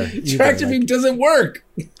get there. Tractor beam doesn't work.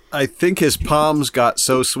 I think his palms got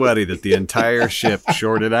so sweaty that the entire ship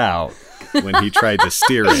shorted out when he tried to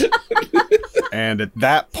steer it. And at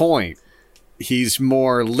that point, he's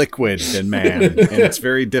more liquid than man, and it's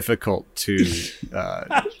very difficult to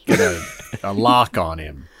get a lock on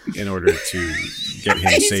him in order to get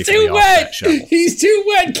him safely off that shuttle. He's too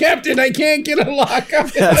wet, Captain. I can't get a lock on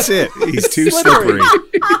him. That's it. He's too slippery.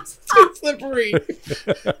 He's too slippery.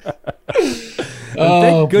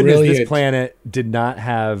 Thank goodness brilliant. this planet did not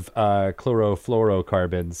have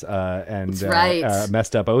chlorofluorocarbons and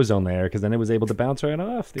messed up ozone layer, because then it was able to bounce right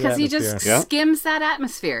off the Because atmosphere. he just skims that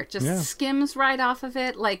atmosphere. Skims right off of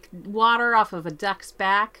it, like water off of a duck's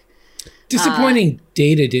back. Disappointing.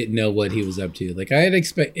 Data didn't know what he was up to. Like, I had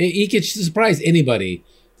he could surprise anybody.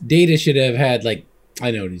 Data should have had, like, I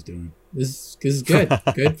know what he's doing. This is good.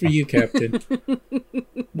 Good for you, Captain.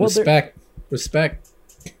 Respect.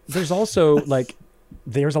 There's also, like,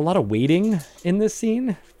 there's a lot of waiting in this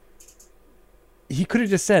scene. He could have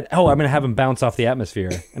just said, I'm going to have him bounce off the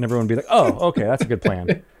atmosphere. And everyone would be like, oh, okay, that's a good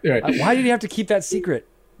plan. Right. Why did he have to keep that secret?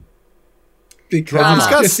 Because He's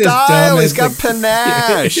got style. He's got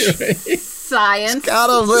panache. Science. He's got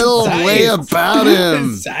a little way about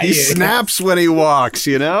him. Science. He snaps when he walks,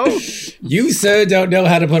 You, sir, don't know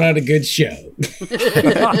how to put on a good show.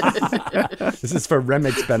 This is for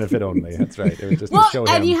Remick's benefit only. That's right. It was just Well, to show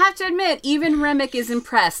him. and you have to admit, even Remick is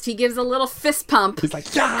impressed. He gives a little fist pump. He's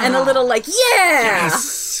like, yeah! And a little like, yeah!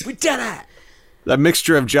 Yes! We did it! A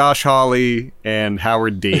mixture of Josh Hawley and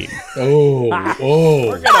Howard Dean. We're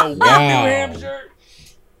gonna win New Hampshire.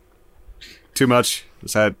 Too much?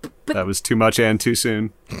 That was too much and too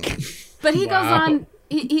soon? But he goes on,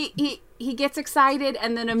 he gets excited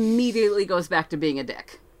and then immediately goes back to being a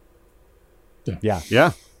dick. Yeah.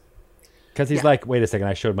 Yeah. Because he's like, wait a second,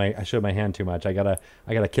 I showed my hand too much. I gotta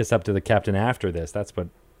kiss up to the captain after this. That's what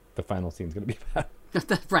the final scene's gonna be about.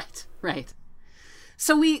 Right.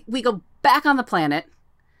 So we go back on the planet,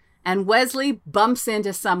 and Wesley bumps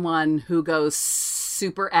into someone who goes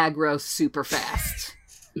super aggro, super fast.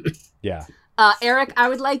 Yeah. Eric, I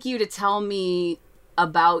would like you to tell me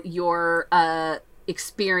about your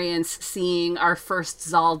experience seeing our first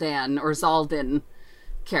Zaldan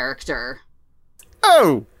character.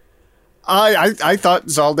 Oh, I thought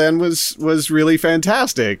Zaldan was really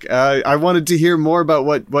fantastic. I wanted to hear more about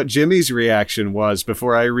what Jimmy's reaction was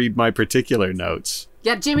before I read my particular notes.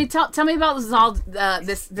 Yeah, Jimmy, tell me about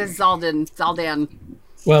this Zaldan.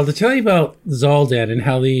 Well, to tell you about Zaldan and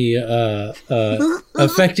how he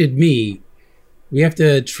affected me, we have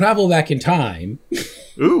to travel back in time.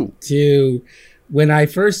 Ooh. To when I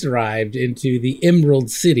first arrived into the Emerald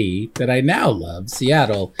City that I now love,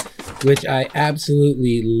 Seattle. which I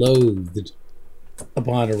absolutely loathed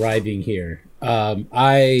upon arriving here.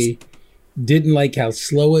 I didn't like how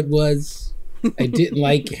slow it was. I didn't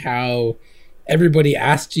like how everybody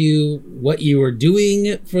asked you what you were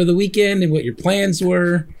doing for the weekend and what your plans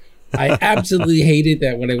were. I absolutely hated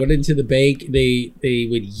that when I went into the bank, they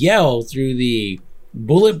would yell through the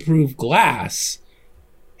bulletproof glass,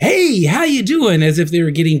 "Hey, how you doing?" as if they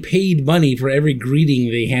were getting paid money for every greeting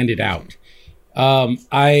they handed out.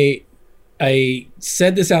 I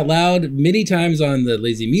said this out loud many times on the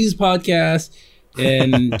Lazy Muse podcast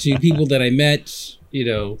and to people that I met,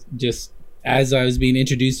 just as I was being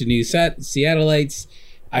introduced to new Seattleites.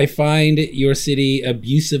 I find your city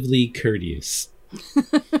abusively courteous.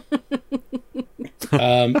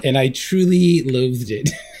 And I truly loathed it.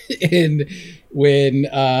 And when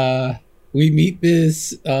we meet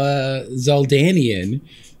this Zaldanian,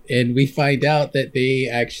 and we find out that they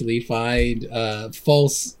actually find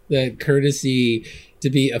false courtesy to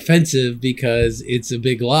be offensive because it's a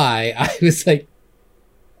big lie, I was like,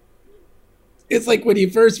 it's like when you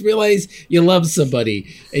first realize you love somebody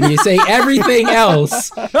and you say everything else,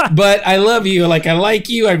 but I love you. Like, I like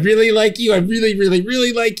you. I really like you. I really, really,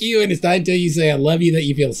 really like you. And it's not until you say I love you that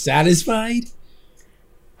you feel satisfied.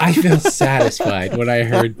 I felt satisfied when I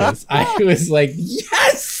heard this. I was like,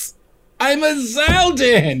 yes, I'm a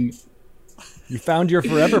Zaldan. You found your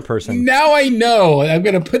forever person. Now I know. I'm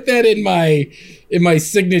going to put that in my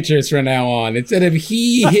signatures from now on. Instead of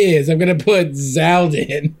he, his, I'm going to put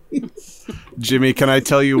Zaldan. Jimmy, can I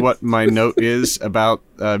tell you what my note is about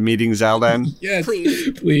meeting Zaldan? Yes,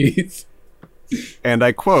 Please. And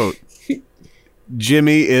I quote,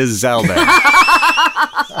 "Jimmy is Zaldan."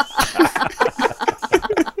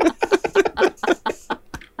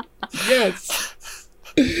 Yes.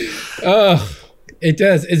 Oh, it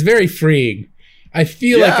does. It's very freeing. I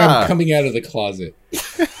feel like I'm coming out of the closet.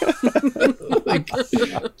 Like,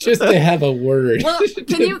 just to have a word. Well,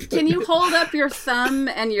 can you hold up your thumb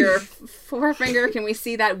and your forefinger? Can we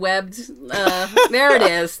see that webbed? There it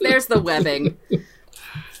is. There's the webbing.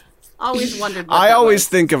 Always wondered. What I that always was.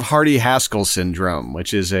 think of Hardy-Haskell syndrome,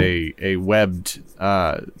 which is a webbed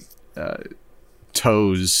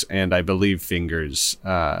toes and I believe fingers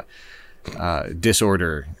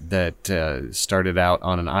disorder that started out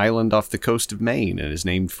on an island off the coast of Maine and is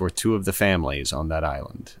named for two of the families on that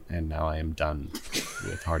island. And now I am done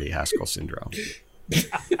with Hardy-Haskell syndrome.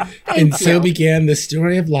 And so began the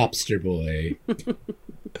story of Lobster Boy.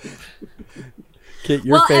 Kit,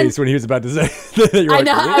 your face when he was about to say that. You're I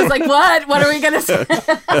know. I was like, what? What are we going to say?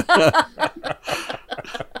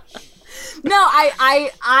 No,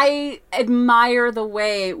 I admire the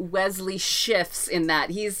way Wesley shifts in that.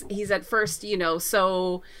 He's at first,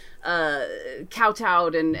 so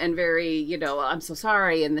kowtowed and very, I'm so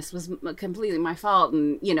sorry, and this was completely my fault,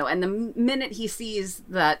 and and the minute he sees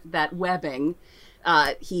that webbing,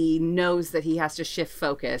 he knows that he has to shift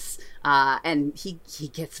focus, and he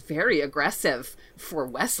gets very aggressive for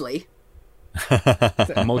Wesley.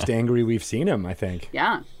 It's the most angry we've seen him, I think.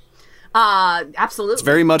 Yeah. Absolutely. It's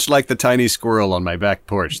very much like the tiny squirrel on my back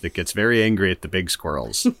porch that gets very angry at the big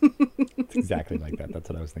squirrels. It's exactly like that. That's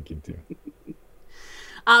what I was thinking too.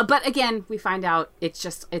 But again, we find out it's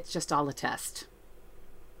just all a test,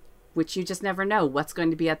 which you just never know what's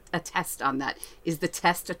going to be a test on that. Is the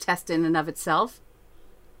test a test in and of itself?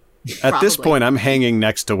 At this Probably. point, I'm hanging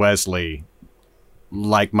next to Wesley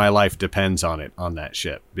like my life depends on it on that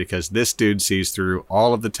ship, because this dude sees through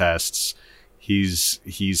all of the tests. He's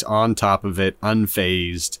on top of it,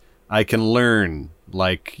 unfazed. I can learn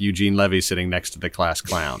like Eugene Levy sitting next to the class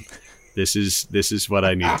clown. This is what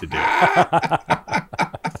I need to do.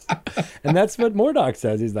 And that's what Mordok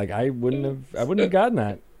says. He's like, I wouldn't have gotten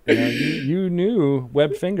that. You knew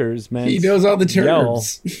webbed fingers meant He knows all the yell.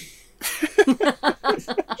 terms.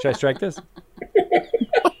 Should I strike this?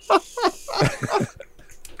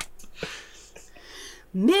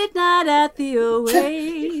 Midnight at the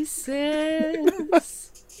Oasis.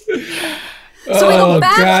 Oh,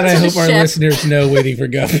 back God, to I the hope our ship. listeners know Waiting for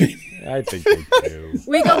Guffin. I think they do.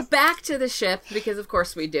 We go back to the ship because, of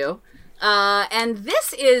course, we do. And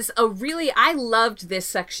this is I loved this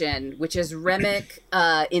section, which is Remick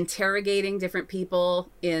interrogating different people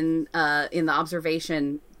in the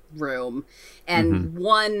observation room, and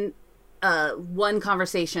one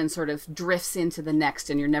conversation sort of drifts into the next,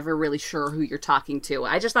 and you're never really sure who you're talking to.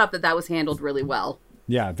 I just thought that was handled really well.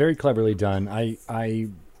 Yeah, very cleverly done. I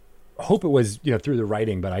hope it was through the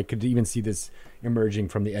writing, but I could even see this emerging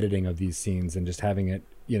from the editing of these scenes and just having it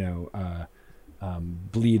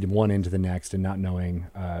bleed one into the next and not knowing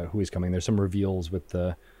who is coming. There's some reveals with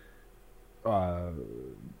the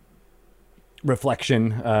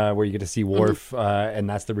reflection where you get to see Worf, and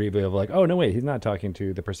that's the reveal of like, oh no, wait, he's not talking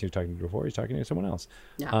to the person he was talking to before. He's talking to someone else.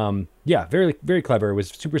 Yeah. Very, very clever. It was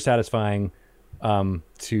super satisfying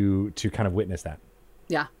to kind of witness that.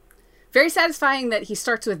 Yeah. Very satisfying that he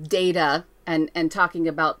starts with data and talking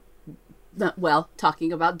about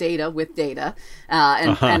data with data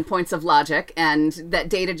and points of logic, and that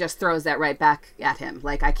data just throws that right back at him.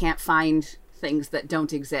 Like, I can't find things that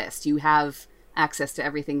don't exist. You have access to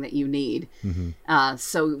everything that you need.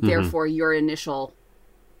 So therefore your initial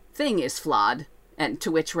thing is flawed, and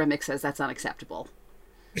to which Remick says that's unacceptable.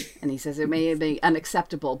 And he says it may be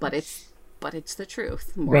unacceptable, but it's the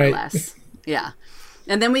truth, more or less. Yeah.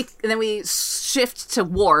 And then we shift to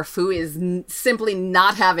Worf, who is simply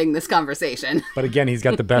not having this conversation. But again, he's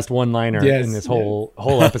got the best one-liner in this whole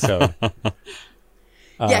episode.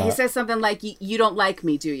 Yeah, he says something like, "You don't like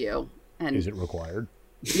me, do you?" And is it required?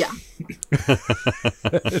 Yeah.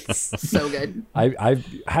 So good.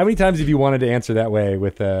 How many times have you wanted to answer that way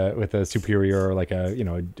with a superior or like a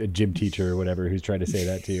gym teacher or whatever who's trying to say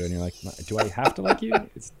that to you, and you're like, do I have to like you?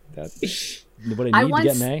 Is that what I need to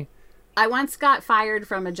get an A? I once got fired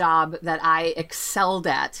from a job that I excelled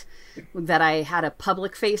at, that I had a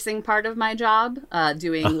public-facing part of my job,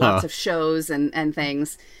 doing lots of shows and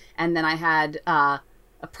things. And then I had a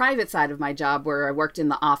private side of my job where I worked in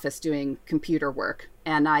the office doing computer work.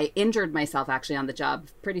 And I injured myself actually on the job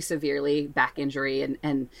pretty severely, back injury,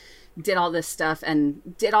 and did all this stuff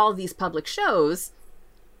and did all these public shows.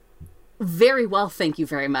 Very well, thank you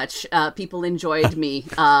very much. People enjoyed me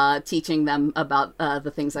teaching them about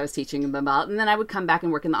the things I was teaching them about. And then I would come back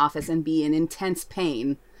and work in the office and be in intense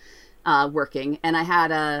pain working. And I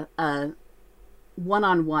had a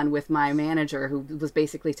one-on-one with my manager who was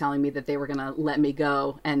basically telling me that they were going to let me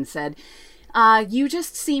go, and said, you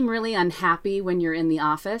just seem really unhappy when you're in the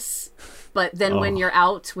office, but then when you're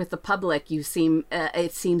out with the public, you seem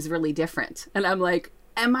it seems really different. And I'm like,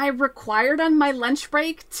 am I required on my lunch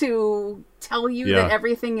break to tell you that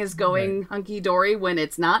everything is going hunky-dory when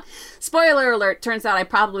it's not? Spoiler alert, turns out I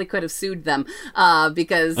probably could have sued them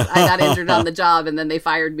because I got injured on the job, and then they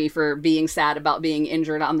fired me for being sad about being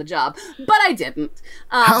injured on the job. But I didn't.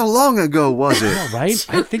 How long ago was it? Yeah, right?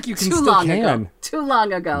 I think you can Too still long can. ago. Too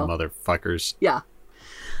long ago. Motherfuckers. Yeah.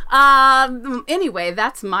 Anyway,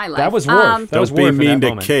 that's my life. That was Worf. That was Don't be Worf in mean that to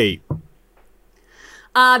moment. Kate.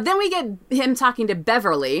 Then we get him talking to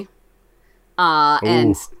Beverly,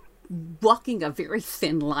 and walking a very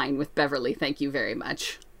thin line with Beverly. Thank you very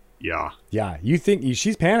much. Yeah. Yeah, you think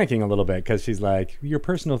she's panicking a little bit because she's like, your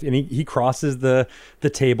personal, and he crosses the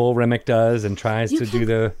table, Remick does, and tries to do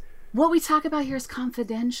the. What we talk about here is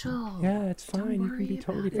confidential. Yeah, it's fine. You can be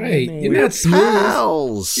totally fine. Right. with me. You're not smooth.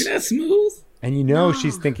 Pals. You're not smooth. And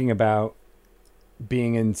she's thinking about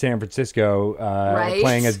being in San Francisco,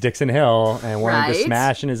 playing as Dixon Hill and wanting to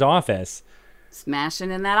smash in his office.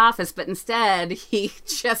 Smashing in that office, but instead he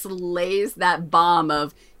just lays that bomb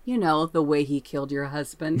of, the way he killed your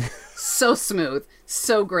husband. So smooth,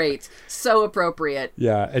 so great, so appropriate.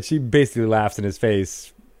 Yeah, and she basically laughs in his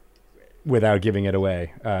face without giving it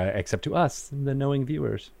away, except to us, the knowing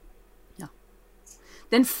viewers. Yeah.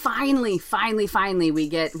 Then finally, we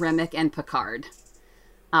get Remick and Picard.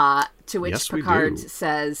 To which Picard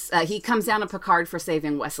says, he comes down on Picard for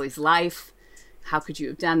saving Wesley's life. How could you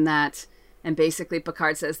have done that? And basically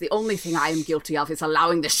Picard says, the only thing I am guilty of is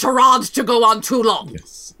allowing this charade to go on too long.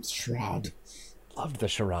 Yes, charade. Loved the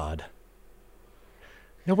charade.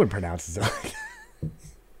 No one pronounces it like that.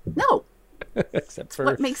 No. Except for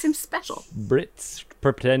What makes him special. Brits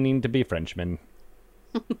pretending to be Frenchmen.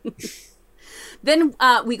 Then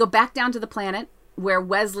we go back down to the planet where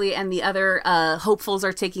Wesley and the other hopefuls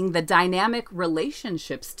are taking the dynamic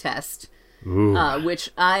relationships test. Which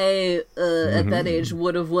I, at that age,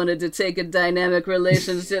 would have wanted to take a dynamic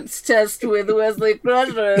relationships test with Wesley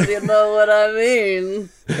Crusher, if you know what I mean.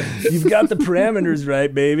 You've got the parameters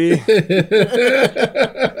right, baby.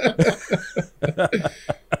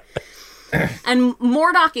 And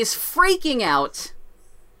Murdoch is freaking out,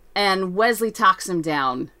 and Wesley talks him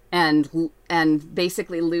down and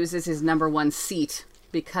basically loses his number one seat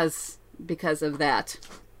because of that.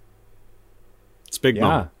 It's a big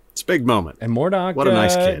moment. It's a big moment. And Murdoch what a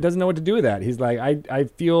nice kid. Doesn't know what to do with that. He's like, I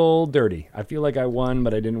feel dirty. I feel like I won,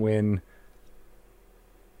 but I didn't win.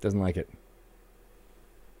 Doesn't like it.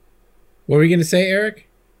 What were you going to say, Eric?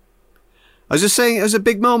 I was just saying it was a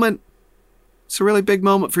big moment. It's a really big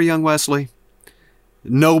moment for young Wesley.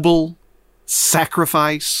 Noble,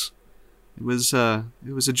 sacrifice. It was a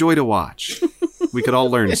joy to watch. We could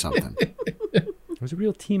all learn something. It was a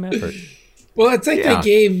real team effort. Well, it's like Yeah. they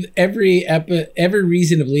gave every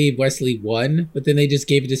reason to believe Wesley won, but then they just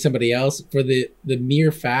gave it to somebody else for the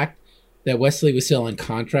mere fact that Wesley was still on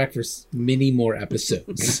contract for many more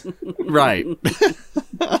episodes. Right.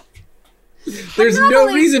 There's not no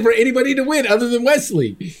only- reason for anybody to win other than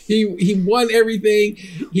Wesley. He won everything.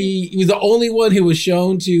 He was the only one who was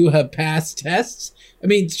shown to have passed tests. I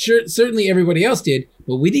mean, sure, certainly everybody else did,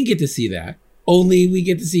 but we didn't get to see that. Only we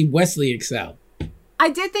get to see Wesley excel. I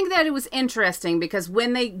did think that it was interesting because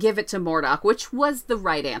when they give it to Murdoch, which was the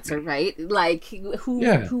right answer, right? Like, who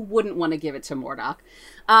wouldn't want to give it to Murdoch?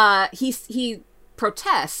 He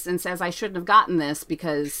protests and says, I shouldn't have gotten this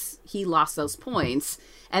because he lost those points.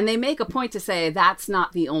 And they make a point to say that's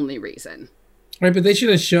not the only reason. Right, but they should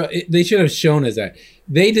have shown us that.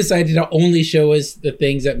 They decided to only show us the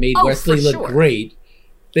things that made Wesley for look sure. great.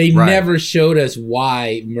 They Right. never showed us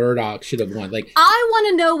why Murdoch should have won. Like, I want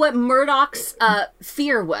to know what Murdoch's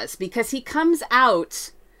fear was because he comes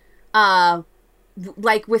out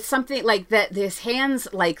like with something like that. His hands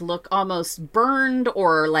like look almost burned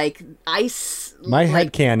or like ice. My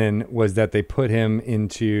like, headcanon was that they put him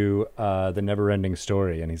into the Never-Ending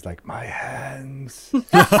Story, and he's like, my hands.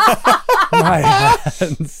 My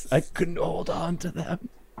hands. I couldn't hold on to them.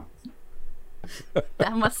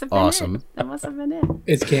 That must have been Awesome. it. That must have been it.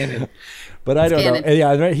 it's canon. But I don't know. canon.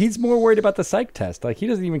 Yeah, right. He's more worried about the psych test. Like, he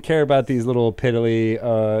doesn't even care about these little piddly,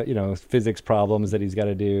 physics problems that he's got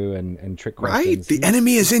to do and trick Right? questions. The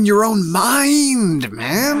enemy is in your own mind,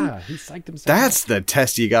 man. Yeah, he psyched himself. That's the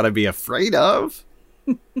test you got to be afraid of.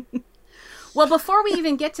 Well, before we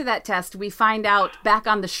even get to that test, we find out back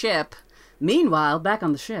on the ship. Meanwhile, back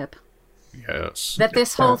on the ship, Yes. that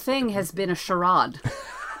this whole thing has been a charade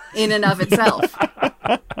in and of itself.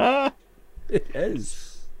 It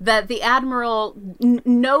is. That the admiral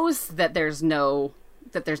knows that there's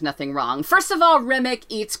nothing wrong. First of all, Remick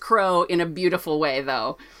eats crow in a beautiful way,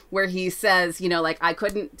 though, where he says, like, I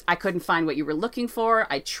couldn't find what you were looking for.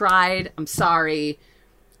 I tried. I'm sorry.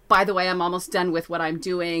 By the way, I'm almost done with what I'm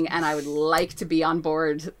doing, and I would like to be on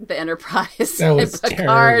board the Enterprise. That was And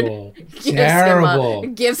Picard terrible. gives Terrible.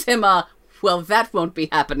 gives him a, well, that won't be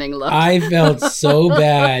happening look. I felt so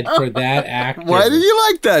bad for that actor. Why did you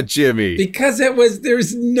like that, Jimmy? Because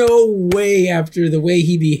there's no way after the way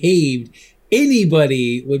he behaved,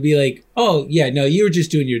 anybody would be like, oh, yeah, no, you were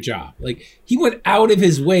just doing your job. Like, he went out of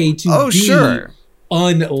his way to be sure.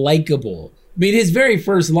 unlikable. I mean, his very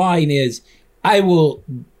first line is, I will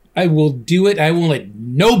do it. I won't let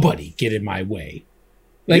nobody get in my way.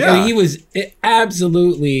 Like, I mean, he was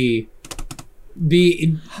absolutely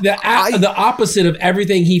the opposite of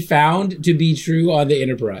everything he found to be true on the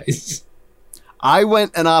Enterprise. I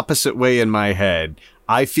went an opposite way in my head.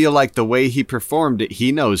 I feel like the way he performed it,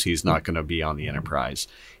 he knows he's not going to be on the Enterprise.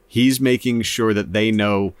 He's making sure that they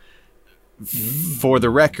know, for the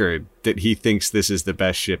record, that he thinks this is the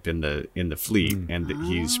best ship in the fleet, and that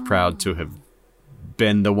he's proud to have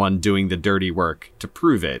been the one doing the dirty work to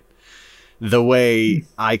prove it. The way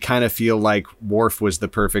I kind of feel like Worf was the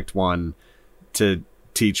perfect one to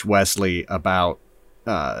teach Wesley about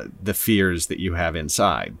the fears that you have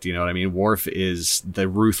inside. Do you know what I mean? Worf is the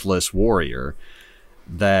ruthless warrior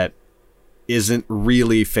that isn't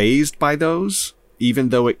really fazed by those, even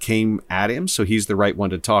though it came at him. So he's the right one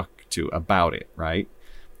to talk to about it, right?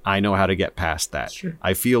 I know how to get past that. Sure.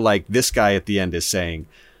 I feel like this guy at the end is saying,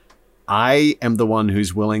 I am the one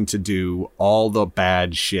who's willing to do all the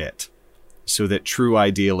bad shit so that true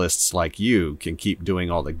idealists like you can keep doing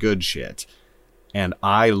all the good shit. And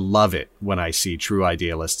I love it when I see true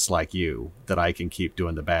idealists like you that I can keep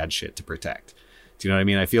doing the bad shit to protect. Do you know what I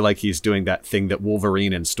mean? I feel like he's doing that thing that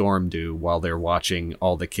Wolverine and Storm do while they're watching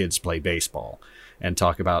all the kids play baseball and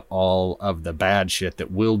talk about all of the bad shit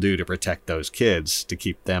that we'll do to protect those kids to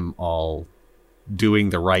keep them all doing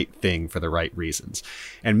the right thing for the right reasons.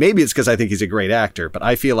 And maybe it's because I think he's a great actor, but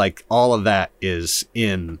I feel like all of that is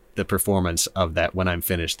in the performance of that When I'm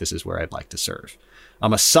Finished, This Is Where I'd Like to Serve.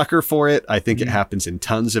 I'm a sucker for it. I think it happens in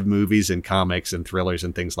tons of movies and comics and thrillers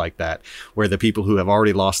and things like that, where the people who have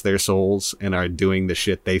already lost their souls and are doing the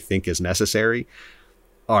shit they think is necessary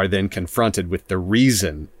are then confronted with the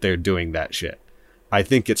reason they're doing that shit. I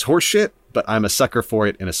think it's horseshit, but I'm a sucker for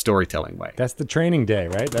it in a storytelling way. That's the training day,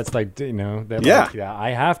 right? That's like, that Yeah. like,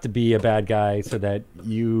 I have to be a bad guy so that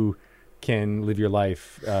you can live your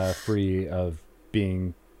life free of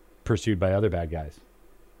being pursued by other bad guys.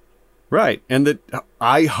 Right. And that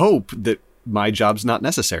I hope that my job's not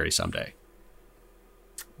necessary someday.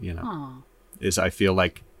 Aw. Is I feel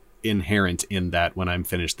like inherent in that When I'm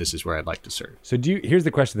finished, this is where I'd like to serve. So here's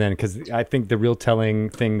the question then, because I think the real telling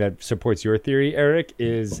thing that supports your theory, Eric,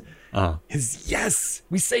 is is yes,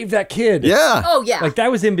 we saved that kid. Yeah. Oh yeah. Like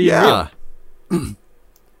that was him being Yeah. real.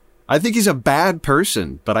 I think he's a bad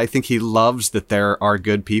person, but I think he loves that there are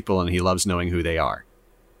good people and he loves knowing who they are.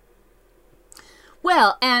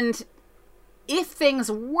 Well, and if things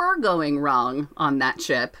were going wrong on that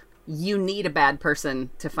ship, you need a bad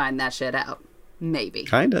person to find that shit out. Maybe.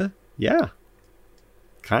 Kinda. Yeah.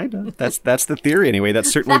 Kinda. That's the theory anyway. That's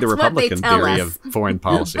certainly the That's what they Republican tell theory us. of foreign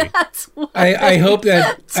policy. That's what I hope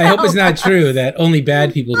it's not true that only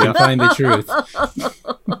bad people can find the truth.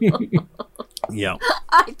 Yeah.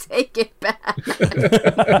 I take it back.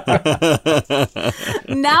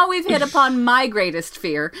 Now we've hit upon my greatest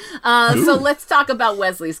fear. So let's talk about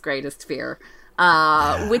Wesley's greatest fear,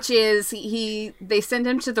 which is they send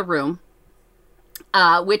him to the room,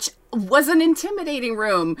 which was an intimidating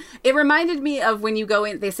room. It reminded me of when you go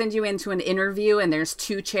in, they send you into an interview and there's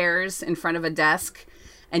 2 chairs in front of a desk.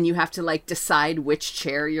 And you have to like decide which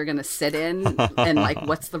chair you're going to sit in and like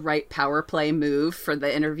what's the right power play move for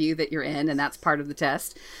the interview that you're in. And that's part of the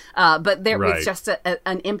test. But there was just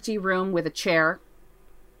an empty room with a chair.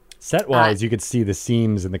 Set wise, you could see the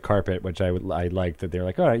seams in the carpet, which I liked that they're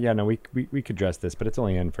like, oh yeah, no, we could dress this, but it's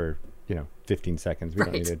only in for 15 seconds. We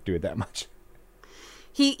don't need to do it that much.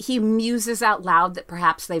 He muses out loud that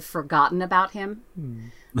perhaps they've forgotten about him.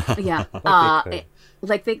 Yeah.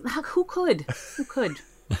 Who could?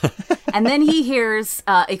 And then he hears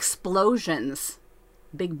explosions,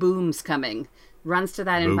 big booms coming, runs to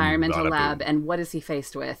that Boom, environmental bada lab, boom. and what is he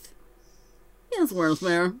faced with? His worst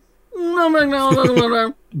fear.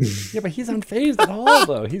 Yeah, Yeah, but he's unfazed at all,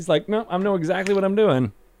 though. He's like, no, I know exactly what I'm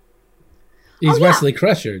doing. He's yeah. Wesley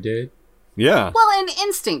Crusher, dude. Yeah. Well, and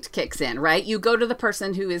instinct kicks in, right? You go to the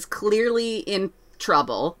person who is clearly in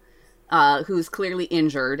trouble, who's clearly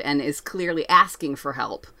injured and is clearly asking for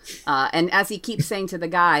help. And as he keeps saying to the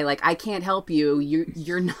guy, like, I can't help you,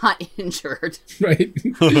 you're not injured. Right.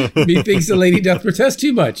 Methinks the lady doth protest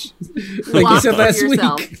too much. Like you said last week.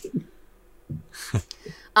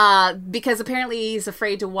 Because apparently he's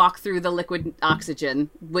afraid to walk through the liquid oxygen,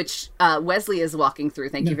 which Wesley is walking through.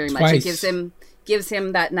 Thank you very much. Twice. It gives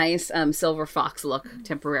him that nice silver fox look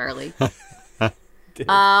temporarily.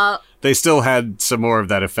 They still had some more of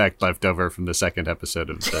that effect left over from the second episode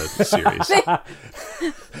of the series.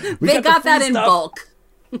 They got that in bulk.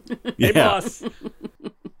 Hey, boss.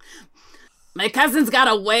 My cousin's got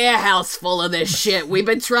a warehouse full of this shit. We've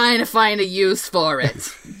been trying to find a use for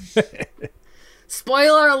it.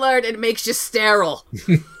 Spoiler alert, it makes you sterile.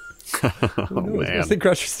 Oh, man. Wesley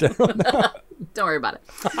Crusher still. Don't worry about it.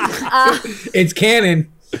 It's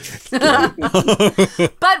canon.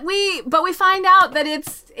 But we find out that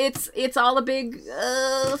it's all a big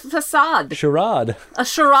facade. Charade. A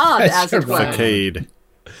charade, as it charade. were. Facade.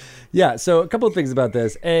 Yeah, so a couple of things about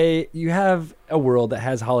this. A, you have a world that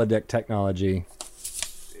has holodeck technology.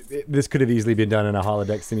 This could have easily been done in a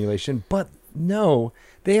holodeck simulation, but no,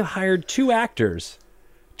 they have hired 2 actors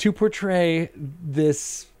to portray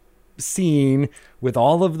this scene with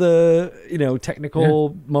all of the,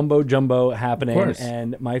 technical mumbo jumbo happening. Of course.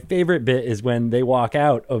 And my favorite bit is when they walk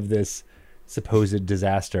out of this supposed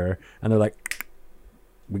disaster and they're like,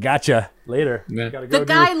 we gotcha later. Yeah. Gotta The go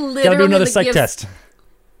guy gotta do literally another psych gives- test.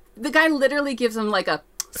 The guy literally gives him like a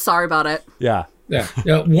sorry about it. Yeah. Yeah.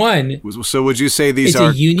 One, So would you say these it's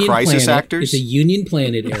are a union crisis planet. actors? It's a union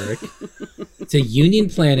planet, Eric. It's a union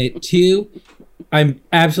planet. 2, I'm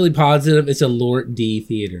absolutely positive it's a Lord D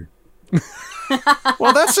theater.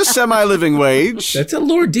 Well, that's a semi-living wage. That's a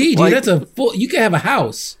Lord D, dude. Like- That's a full. You could have a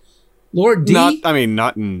house. Lord D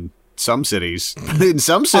Not in some cities. In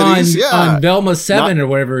some cities, yeah. on Velma 7 or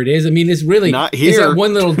whatever it is. I mean, it's really Not It's here. that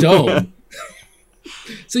one little dome.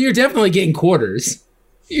 So you're definitely getting quarters.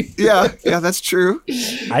 Yeah, that's true.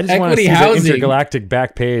 I just want to Equity see housing. the intergalactic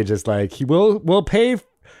back page. It's like we'll pay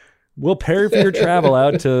for your travel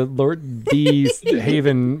out to Lord D's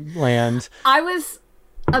Haven land. I was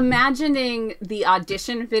imagining the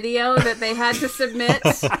audition video that they had to submit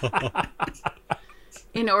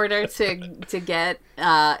in order to get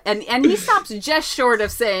and he stops just short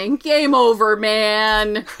of saying game over,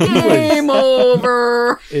 man, game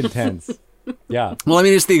over. Intense. Yeah. Well, I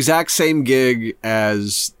mean, it's the exact same gig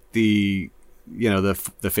as the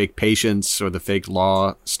fake patients or the fake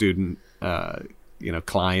law student,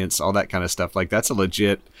 clients, all that kind of stuff. Like that's a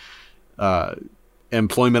legit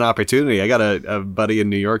employment opportunity. I got a buddy in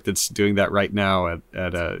New York that's doing that right now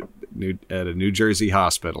at a New Jersey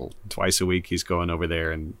hospital. Twice a week, he's going over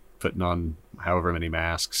there and putting on however many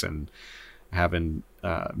masks and having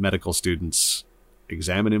medical students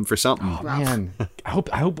examine him for something. Oh man. I hope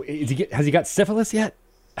has he got syphilis yet?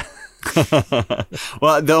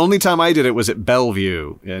 Well, the only time I did it was at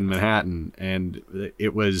Bellevue in Manhattan, and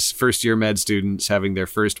it was first-year med students having their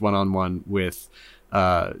first one-on-one with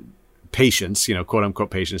patients,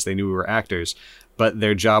 quote-unquote patients. They knew we were actors, but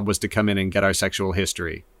their job was to come in and get our sexual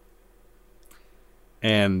history.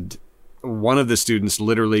 And one of the students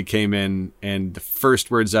literally came in, and the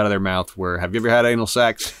first words out of their mouth were, "Have you ever had anal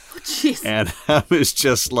sex?" Jeez. And I was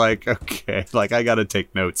just like, okay, like I got to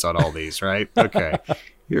take notes on all these, right? Okay,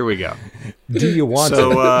 here we go. Do you want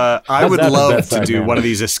So to? I How's would that the love best to side, do man? one of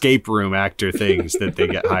these escape room actor things that they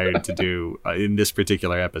get hired to do in this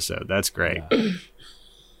particular episode. That's great.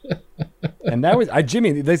 And that was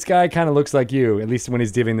Jimmy. This guy kind of looks like you, at least when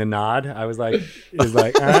he's giving the nod. I was like, he's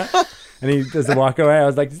like, and he does the walk away. I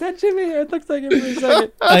was like, is that Jimmy? It looks like him for a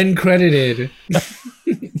second. Uncredited.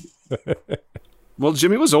 Well,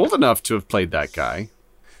 Jimmy was old enough to have played that guy.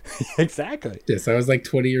 Exactly. Yes, I was like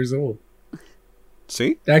 20 years old.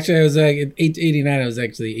 See? Actually, I was like in 89. I was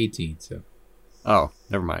actually 18. So Oh,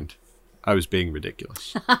 never mind. I was being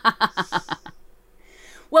ridiculous.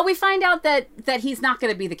 Well, we find out that he's not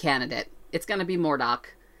going to be the candidate. It's going to be Mordok,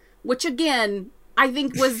 which again, I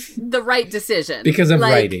think was the right decision. because of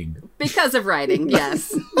writing. Because of writing,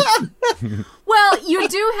 yes. Well, you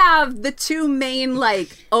do have the two main,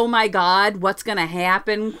 oh my God, what's going to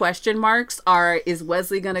happen question marks is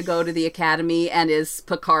Wesley going to go to the academy and is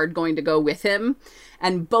Picard going to go with him?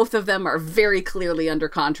 And both of them are very clearly under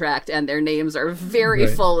contract and their names are very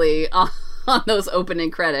fully on those opening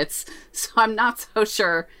credits. So I'm not so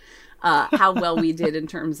sure how well we did in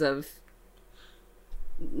terms of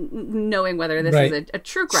knowing whether this is a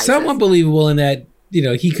true crisis. Somewhat believable in that,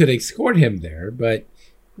 he could escort him there, but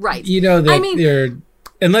Right. They're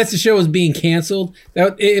unless the show was being canceled,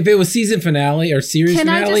 if it was season finale or series Can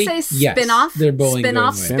finale, I just say yes, spin-off? they're bowling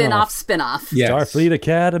Spin-off, going away. spin-off, spin-off. Yes. Starfleet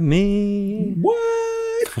Academy. What?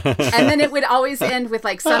 And then it would always end with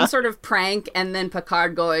some sort of prank and then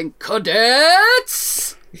Picard going,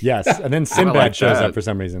 "Cadets!" Yes, and then Sinbad like shows that. up for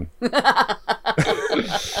some reason. But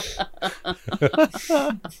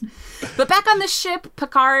back on the ship,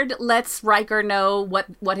 Picard lets Riker know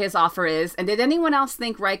what his offer is. And did anyone else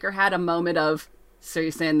think Riker had a moment of, so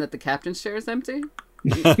you're saying that the captain's chair is empty?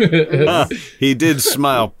 He did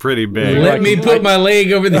smile pretty big. Let me put my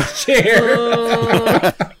leg over the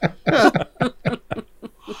chair.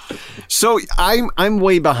 So I'm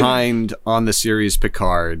way behind on the series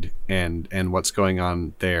Picard and what's going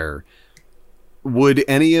on there. Would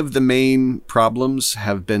any of the main problems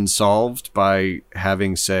have been solved by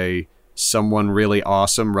having, say, someone really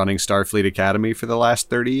awesome running Starfleet Academy for the last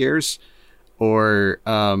 30 years? Or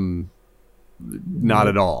not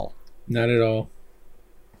at all? Not at all.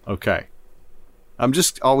 Okay. I'm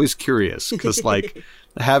just always curious because,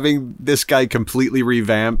 having this guy completely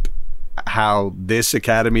revamp how this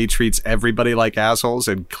academy treats everybody like assholes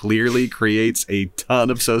and clearly creates a ton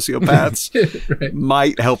of sociopaths Right.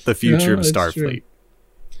 might help the future No, of that's Starfleet. true.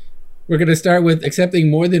 We're going to start with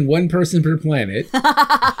accepting more than one person per planet.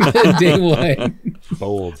 Day one.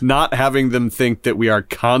 Bold. Not having them think that we are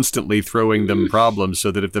constantly throwing them problems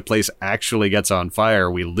so that if the place actually gets on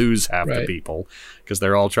fire, we lose half the Right. people because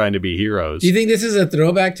they're all trying to be heroes. Do you think this is a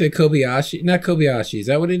throwback to Kobayashi? Not Kobayashi. Is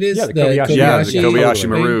that what it is? Yeah, the Kobayashi. Yeah, the Kobayashi thing?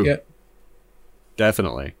 Maru. Yeah.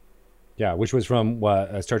 Definitely. Yeah, which was from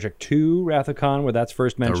Star Trek II, Wrath of Khan, where that's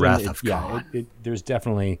first mentioned. Wrath of Khan. There's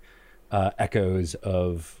definitely echoes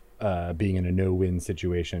of being in a no-win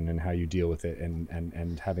situation and how you deal with it,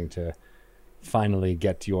 and having to finally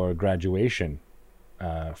get your graduation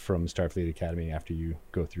from Starfleet Academy after you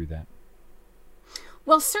go through that.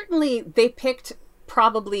 Well, certainly they picked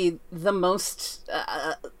probably the most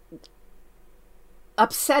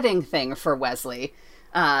upsetting thing for Wesley,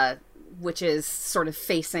 which is sort of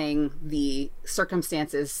facing the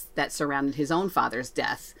circumstances that surrounded his own father's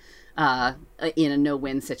death in a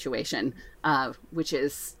no-win situation, which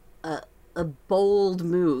is a bold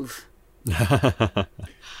move.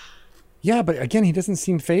 Yeah, but again, he doesn't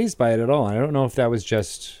seem fazed by it at all. I don't know if that was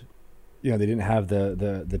just, they didn't have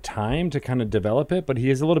the time to kind of develop it, but he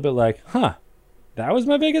is a little bit like, that was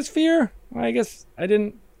my biggest fear? Well, I guess I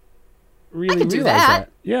didn't really could do realize that.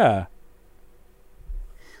 Yeah.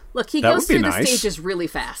 Look, he That goes would be through the nice. stages really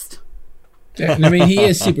fast. And I mean, he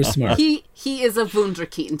is super smart. He is a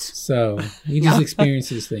Wunderkind. So he just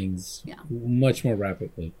experiences things Yeah. much more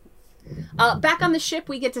rapidly. Back on the ship,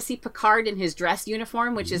 we get to see Picard in his dress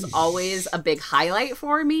uniform, which is always a big highlight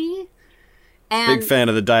for me. And Big fan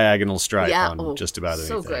of the diagonal stripe yeah, on just about anything.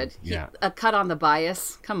 so good. Yeah. A cut on the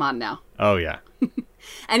bias. Come on now. Oh, yeah.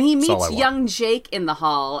 And he all I meets want. young Jake in the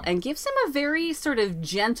hall and gives him a very sort of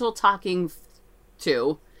gentle talking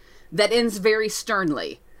to that ends very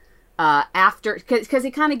sternly. after, because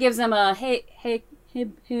he kind of gives him a hey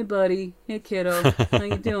buddy, hey kiddo, how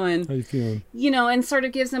you doing? How you feeling? You know, and sort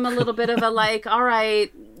of gives him a little bit of a like, all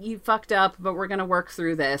right, you fucked up, but we're gonna work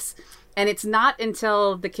through this. And it's not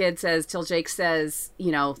until Jake says,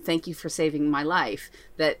 you know, thank you for saving my life,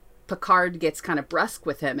 that Picard gets kind of brusque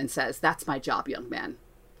with him and says, that's my job, young man.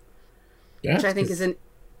 Yeah, which I think is an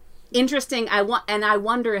interesting. I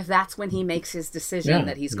wonder if that's when he makes his decision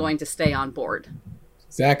that he's going to stay on board.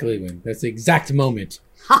 Exactly when. That's the exact moment.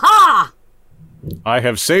 Ha ha! I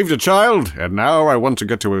have saved a child, and now I want to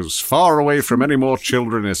get to as far away from any more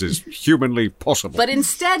children as is humanly possible. But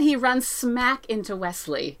instead, he runs smack into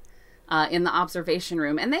Wesley in the observation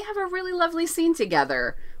room, and they have a really lovely scene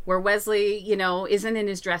together where Wesley, you know, isn't in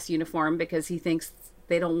his dress uniform because he thinks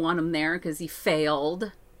they don't want him there because he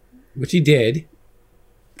failed. Which he did.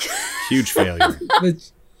 Huge failure.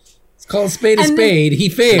 It's called a spade a spade. He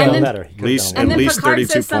failed. At least Then 32 Picard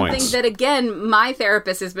says something points. that, again, my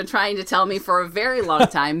therapist has been trying to tell me for a very long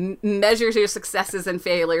time. Measures your successes and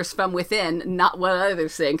failures from within, not what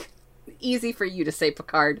others think. Easy for you to say,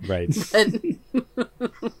 Picard. Right.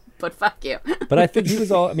 But fuck you. But I think he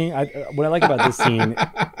was all. I mean, what I like about this scene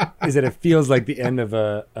is that it feels like the end of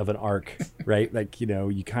an arc, right? Like, you know,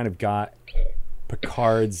 you kind of got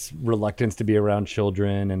Picard's reluctance to be around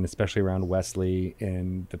children, and especially around Wesley,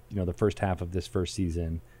 in the first half of this first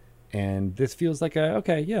season, and this feels like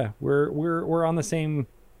we're on the same.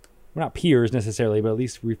 We're not peers necessarily, but at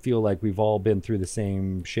least we feel like we've all been through the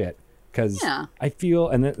same shit. Because I feel,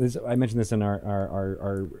 and I mentioned this in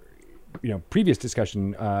our previous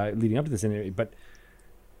discussion leading up to this interview, but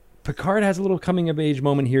Picard has a little coming of age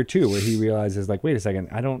moment here too, where he realizes, like, wait a second,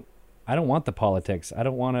 I don't want the politics. I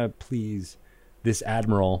don't want to please this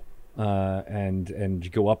admiral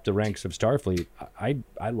and go up the ranks of Starfleet.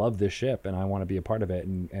 I love this ship and I want to be a part of it,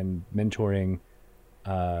 and mentoring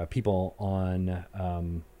people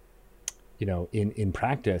on in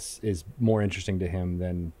practice is more interesting to him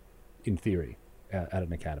than in theory at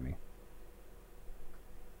an academy.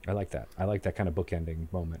 I like that. I like that kind of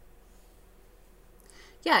bookending moment.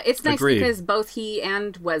 Yeah, it's nice Agreed. because both he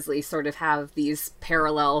and Wesley sort of have these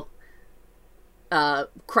parallel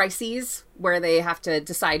crises where they have to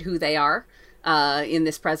decide who they are in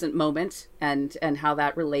this present moment, and how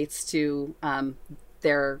that relates to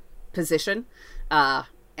their position.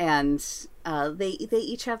 And they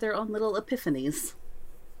each have their own little epiphanies.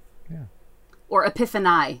 Yeah. Or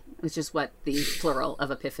epiphany, which is what the plural of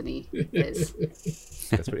epiphany is.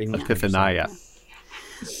 That's what English. Epiphania.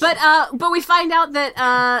 But we find out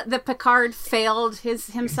that Picard failed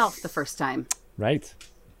himself the first time. Right.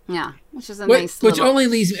 Yeah, which is a Which nice little only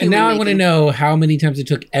leaves, and human now I want to making. know how many times it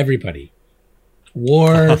took everybody.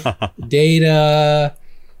 Worf, Data,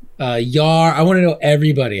 Yar. I want to know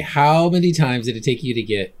everybody. How many times did it take you to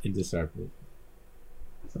get into Starfleet?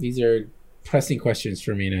 These are pressing questions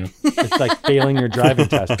for me now. It's like failing your driving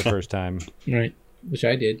test the first time. Right, which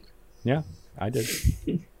I did. Yeah, I did.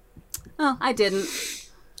 Oh, I didn't.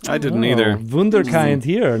 I didn't either. Wunderkind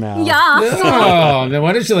here now. Yeah, Oh, no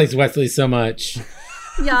wonder she likes Wesley so much.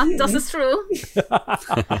 yeah, das ist true.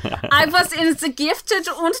 I was in the gifted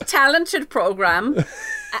and talented program.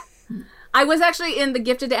 I was actually in the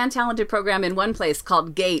gifted and talented program in one place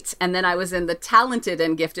called GATE, and then I was in the talented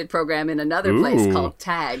and gifted program in another place Ooh. called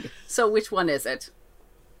TAG. So which one is it?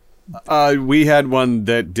 We had one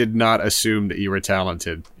that did not assume that you were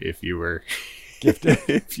talented if you were gifted.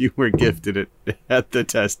 If you were gifted at the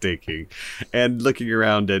test taking, and looking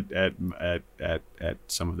around at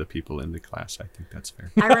some of the people in the class, I think that's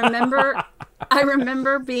fair. I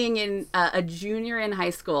remember being in a junior in high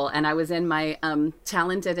school, and I was in my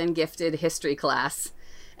talented and gifted history class,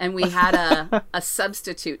 and we had a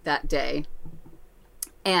substitute that day.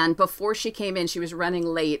 And before she came in, she was running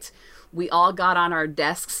late. We all got on our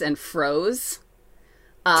desks and froze.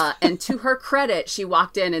 And to her credit, she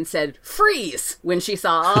walked in and said, "Freeze!" when she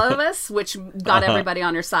saw all of us, which got everybody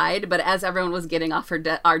on her side. But as everyone was getting off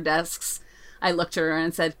our desks, I looked at her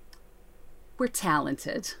and said, "We're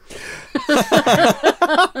talented."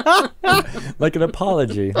 Like an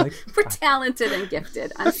apology. Like, We're talented and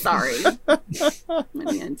gifted. I'm sorry. What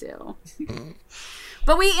are you gonna do?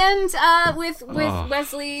 But we end with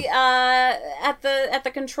Wesley at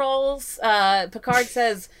the controls. Picard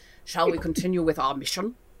says, "Shall we continue with our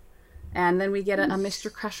mission?" And then we get a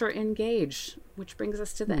Mr. Crusher engage, which brings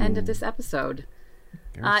us to the end of this episode.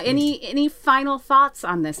 Any final thoughts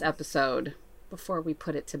on this episode before we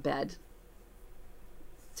put it to bed?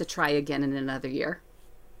 To try again in another year.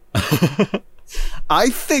 I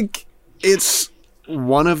think it's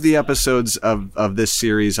one of the episodes of this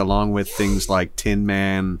series, along with things like Tin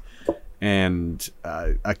Man and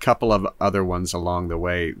a couple of other ones along the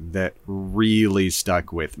way that really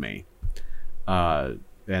stuck with me, and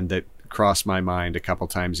that cross my mind a couple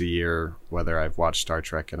times a year, whether I've watched Star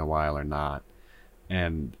Trek in a while or not.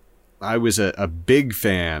 And I was a big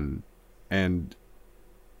fan, and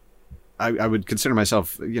I would consider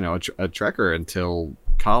myself, a Trekker until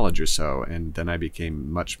college or so, and then I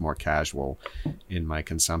became much more casual in my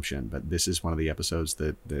consumption. But this is one of the episodes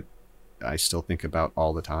that I still think about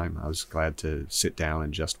all the time. I was glad to sit down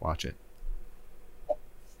and just watch it.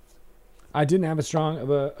 I didn't have as strong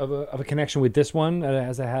of a connection with this one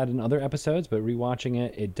as I had in other episodes, but rewatching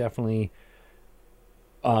it definitely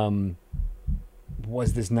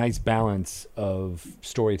was this nice balance of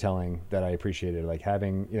storytelling that I appreciated. Like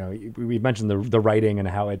having, we mentioned the writing and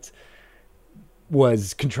how it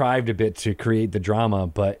was contrived a bit to create the drama,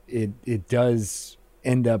 but it does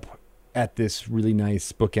end up at this really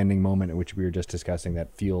nice bookending moment, in which we were just discussing,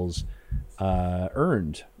 that feels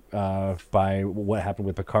earned by what happened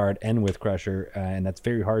with Picard and with Crusher, and that's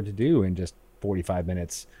very hard to do in just 45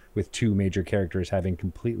 minutes with two major characters having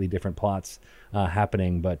completely different plots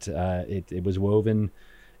happening. But it was woven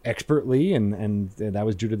expertly, and that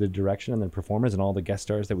was due to the direction and the performance and all the guest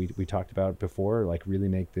stars that we talked about before, like really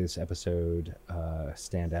make this episode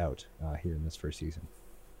stand out here in this first season.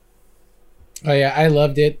 Oh yeah, I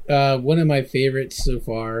loved it. One of my favorites so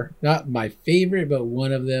far. Not my favorite, but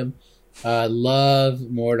one of them. Love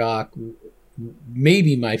Mordock.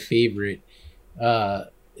 Maybe my favorite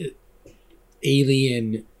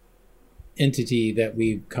alien entity that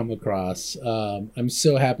we've come across. I'm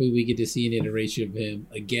so happy we get to see an iteration of him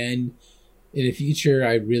again in the future.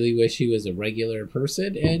 I really wish he was a regular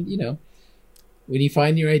person. And, when you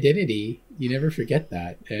find your identity, you never forget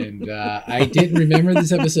that. And I didn't remember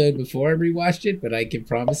this episode before I rewatched it, but I can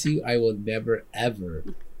promise you I will never, ever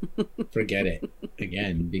forget it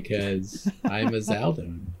again, because I'm a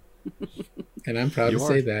Zaldon. And I'm proud to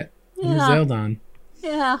say that. I'm a Zaldon.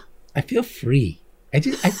 Yeah. I feel free. I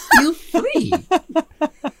feel free.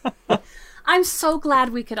 I'm so glad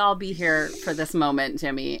we could all be here for this moment,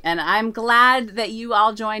 Jimmy. And I'm glad that you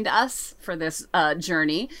all joined us for this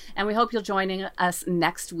journey. And we hope you'll join us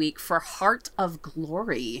next week for Heart of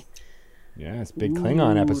Glory. Yeah, it's a big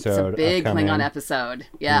Klingon episode. It's a big Klingon episode.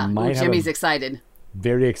 Yeah. Jimmy's excited.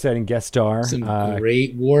 Very exciting guest star. Some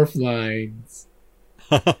great Worf lines.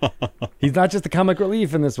 He's not just a comic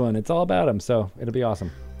relief in this one. It's all about him. So it'll be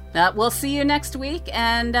awesome. We'll see you next week.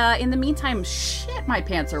 And in the meantime, shit, my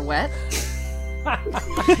pants are wet.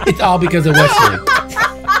 It's all because of Wesley.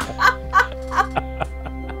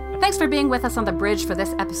 Thanks for being with us on the bridge for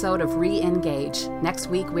this episode of Re-Engage. Next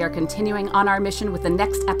week, we are continuing on our mission with the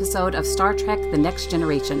next episode of Star Trek: The Next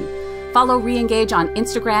Generation. Follow Re-Engage on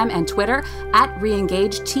Instagram and Twitter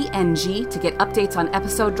 @ReEngageTNG to get updates on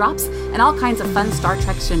episode drops and all kinds of fun Star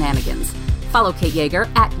Trek shenanigans. Follow Kate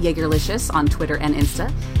Yeager @YeagerLicious on Twitter and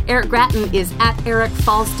Insta. Eric Gratton is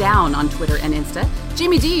 @EricFallsDown on Twitter and Insta.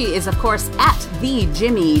 Jimmy D is, of course,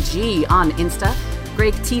 @TheJimmyG on Insta.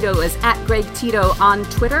 Greg Tito is @GregTito on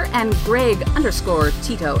Twitter and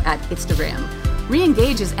Greg_Tito at Instagram.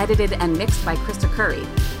 Re-Engage is edited and mixed by Krista Curry.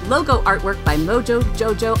 Logo artwork by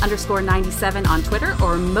MojoJojo_97 on Twitter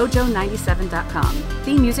or Mojo97.com.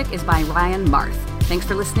 Theme music is by Ryan Marth. Thanks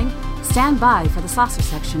for listening. Stand by for the saucer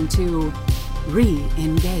section to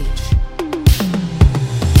Re-Engage.